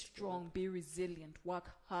 Be strong. Be resilient. Work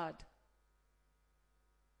hard.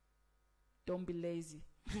 Don't be lazy.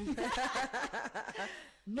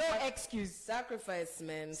 No excuse. Sacrifice,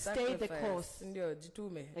 man. Stay the course.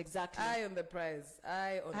 Exactly. Eye on the prize.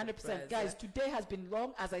 Eye on 100%. The prize. Guys, today has been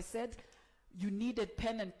long. As I said, you needed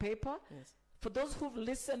pen and paper. Yes. For those who've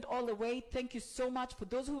listened all the way, thank you so much. For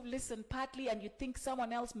those who've listened partly and you think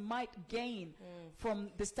someone else might gain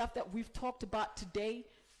from the stuff that we've talked about today,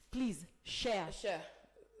 please share.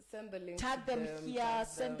 Send the link. Tag them here,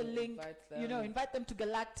 send the link. Invite them to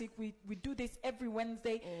Galactic. We do this every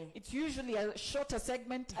Wednesday. It's usually a shorter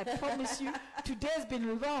segment. I promise you. Today's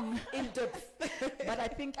been long, in depth. But I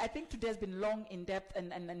think today's been long, in depth,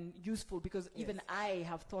 and useful, because even I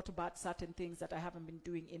have thought about certain things that I haven't been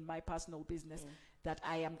doing in my personal business that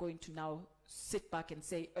I am going to now sit back and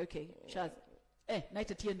say, okay, Shaz, Night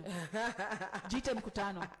Atieno, Jite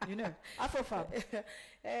Mkutano, AfroFabb.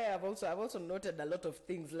 I've also noted a lot of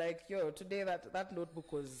things, like, today that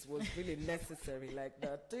notebook was really necessary, like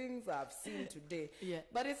the things I've seen today. Yeah.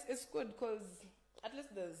 But it's good, because at least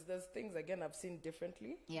there's things, again, I've seen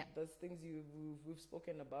differently. Yeah. There's things we've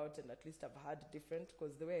spoken about, and at least I've had different,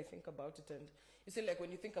 because the way I think about it, and you see, like,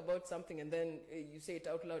 when you think about something and then you say it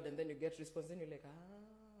out loud and then you get response, then you're like,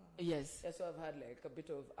 Yes. Yeah, so I've had like a bit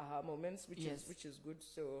of aha moments, which is good.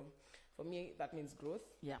 So for me, that means growth.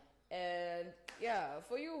 Yeah. And yeah,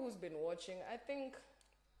 for you who's been watching, I think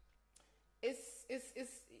it's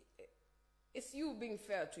you being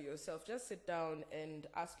fair to yourself. Just sit down and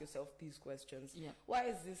ask yourself these questions. Yeah. Why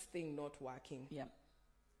is this thing not working? Yeah.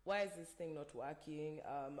 Why is this thing not working?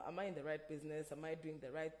 Am I in the right business? Am I doing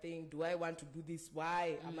the right thing? Do I want to do this?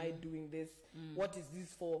 Why am I doing this? What is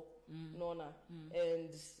this for? Nona. And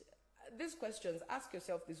these questions, ask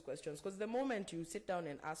yourself these questions, because the moment you sit down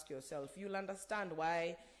and ask yourself, you'll understand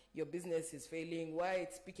why your business is failing, why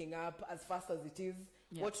it's picking up as fast as it is,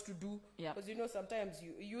 what to do. Because sometimes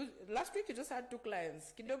you last week you just had 2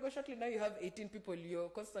 clients. Kidogo shortly now you have 18 people. You're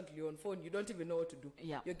constantly on phone. You don't even know what to do.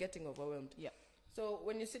 You're getting overwhelmed. So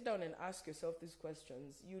when you sit down and ask yourself these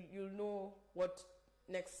questions, you'll know what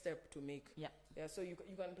next step to make. So you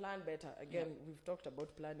can plan better. Again, we've talked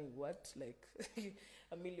about planning like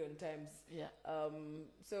a million times.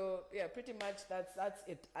 So pretty much that's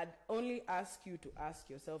it. I'd only ask you to ask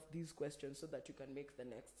yourself these questions so that you can make the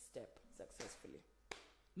next step successfully.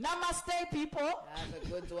 Namaste, people. Have a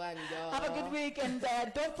good one, y'all. Have a good week, and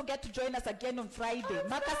don't forget to join us again on Friday.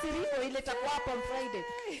 Makasiriko ile takuwa on Friday.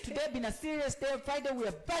 Today been a serious day. On Friday we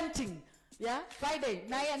are bunting. Yeah, Friday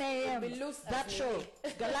 9 a.m. That show,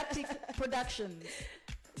 Galactic Productions,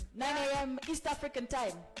 9 a.m. East African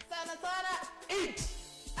time. Sana, eat.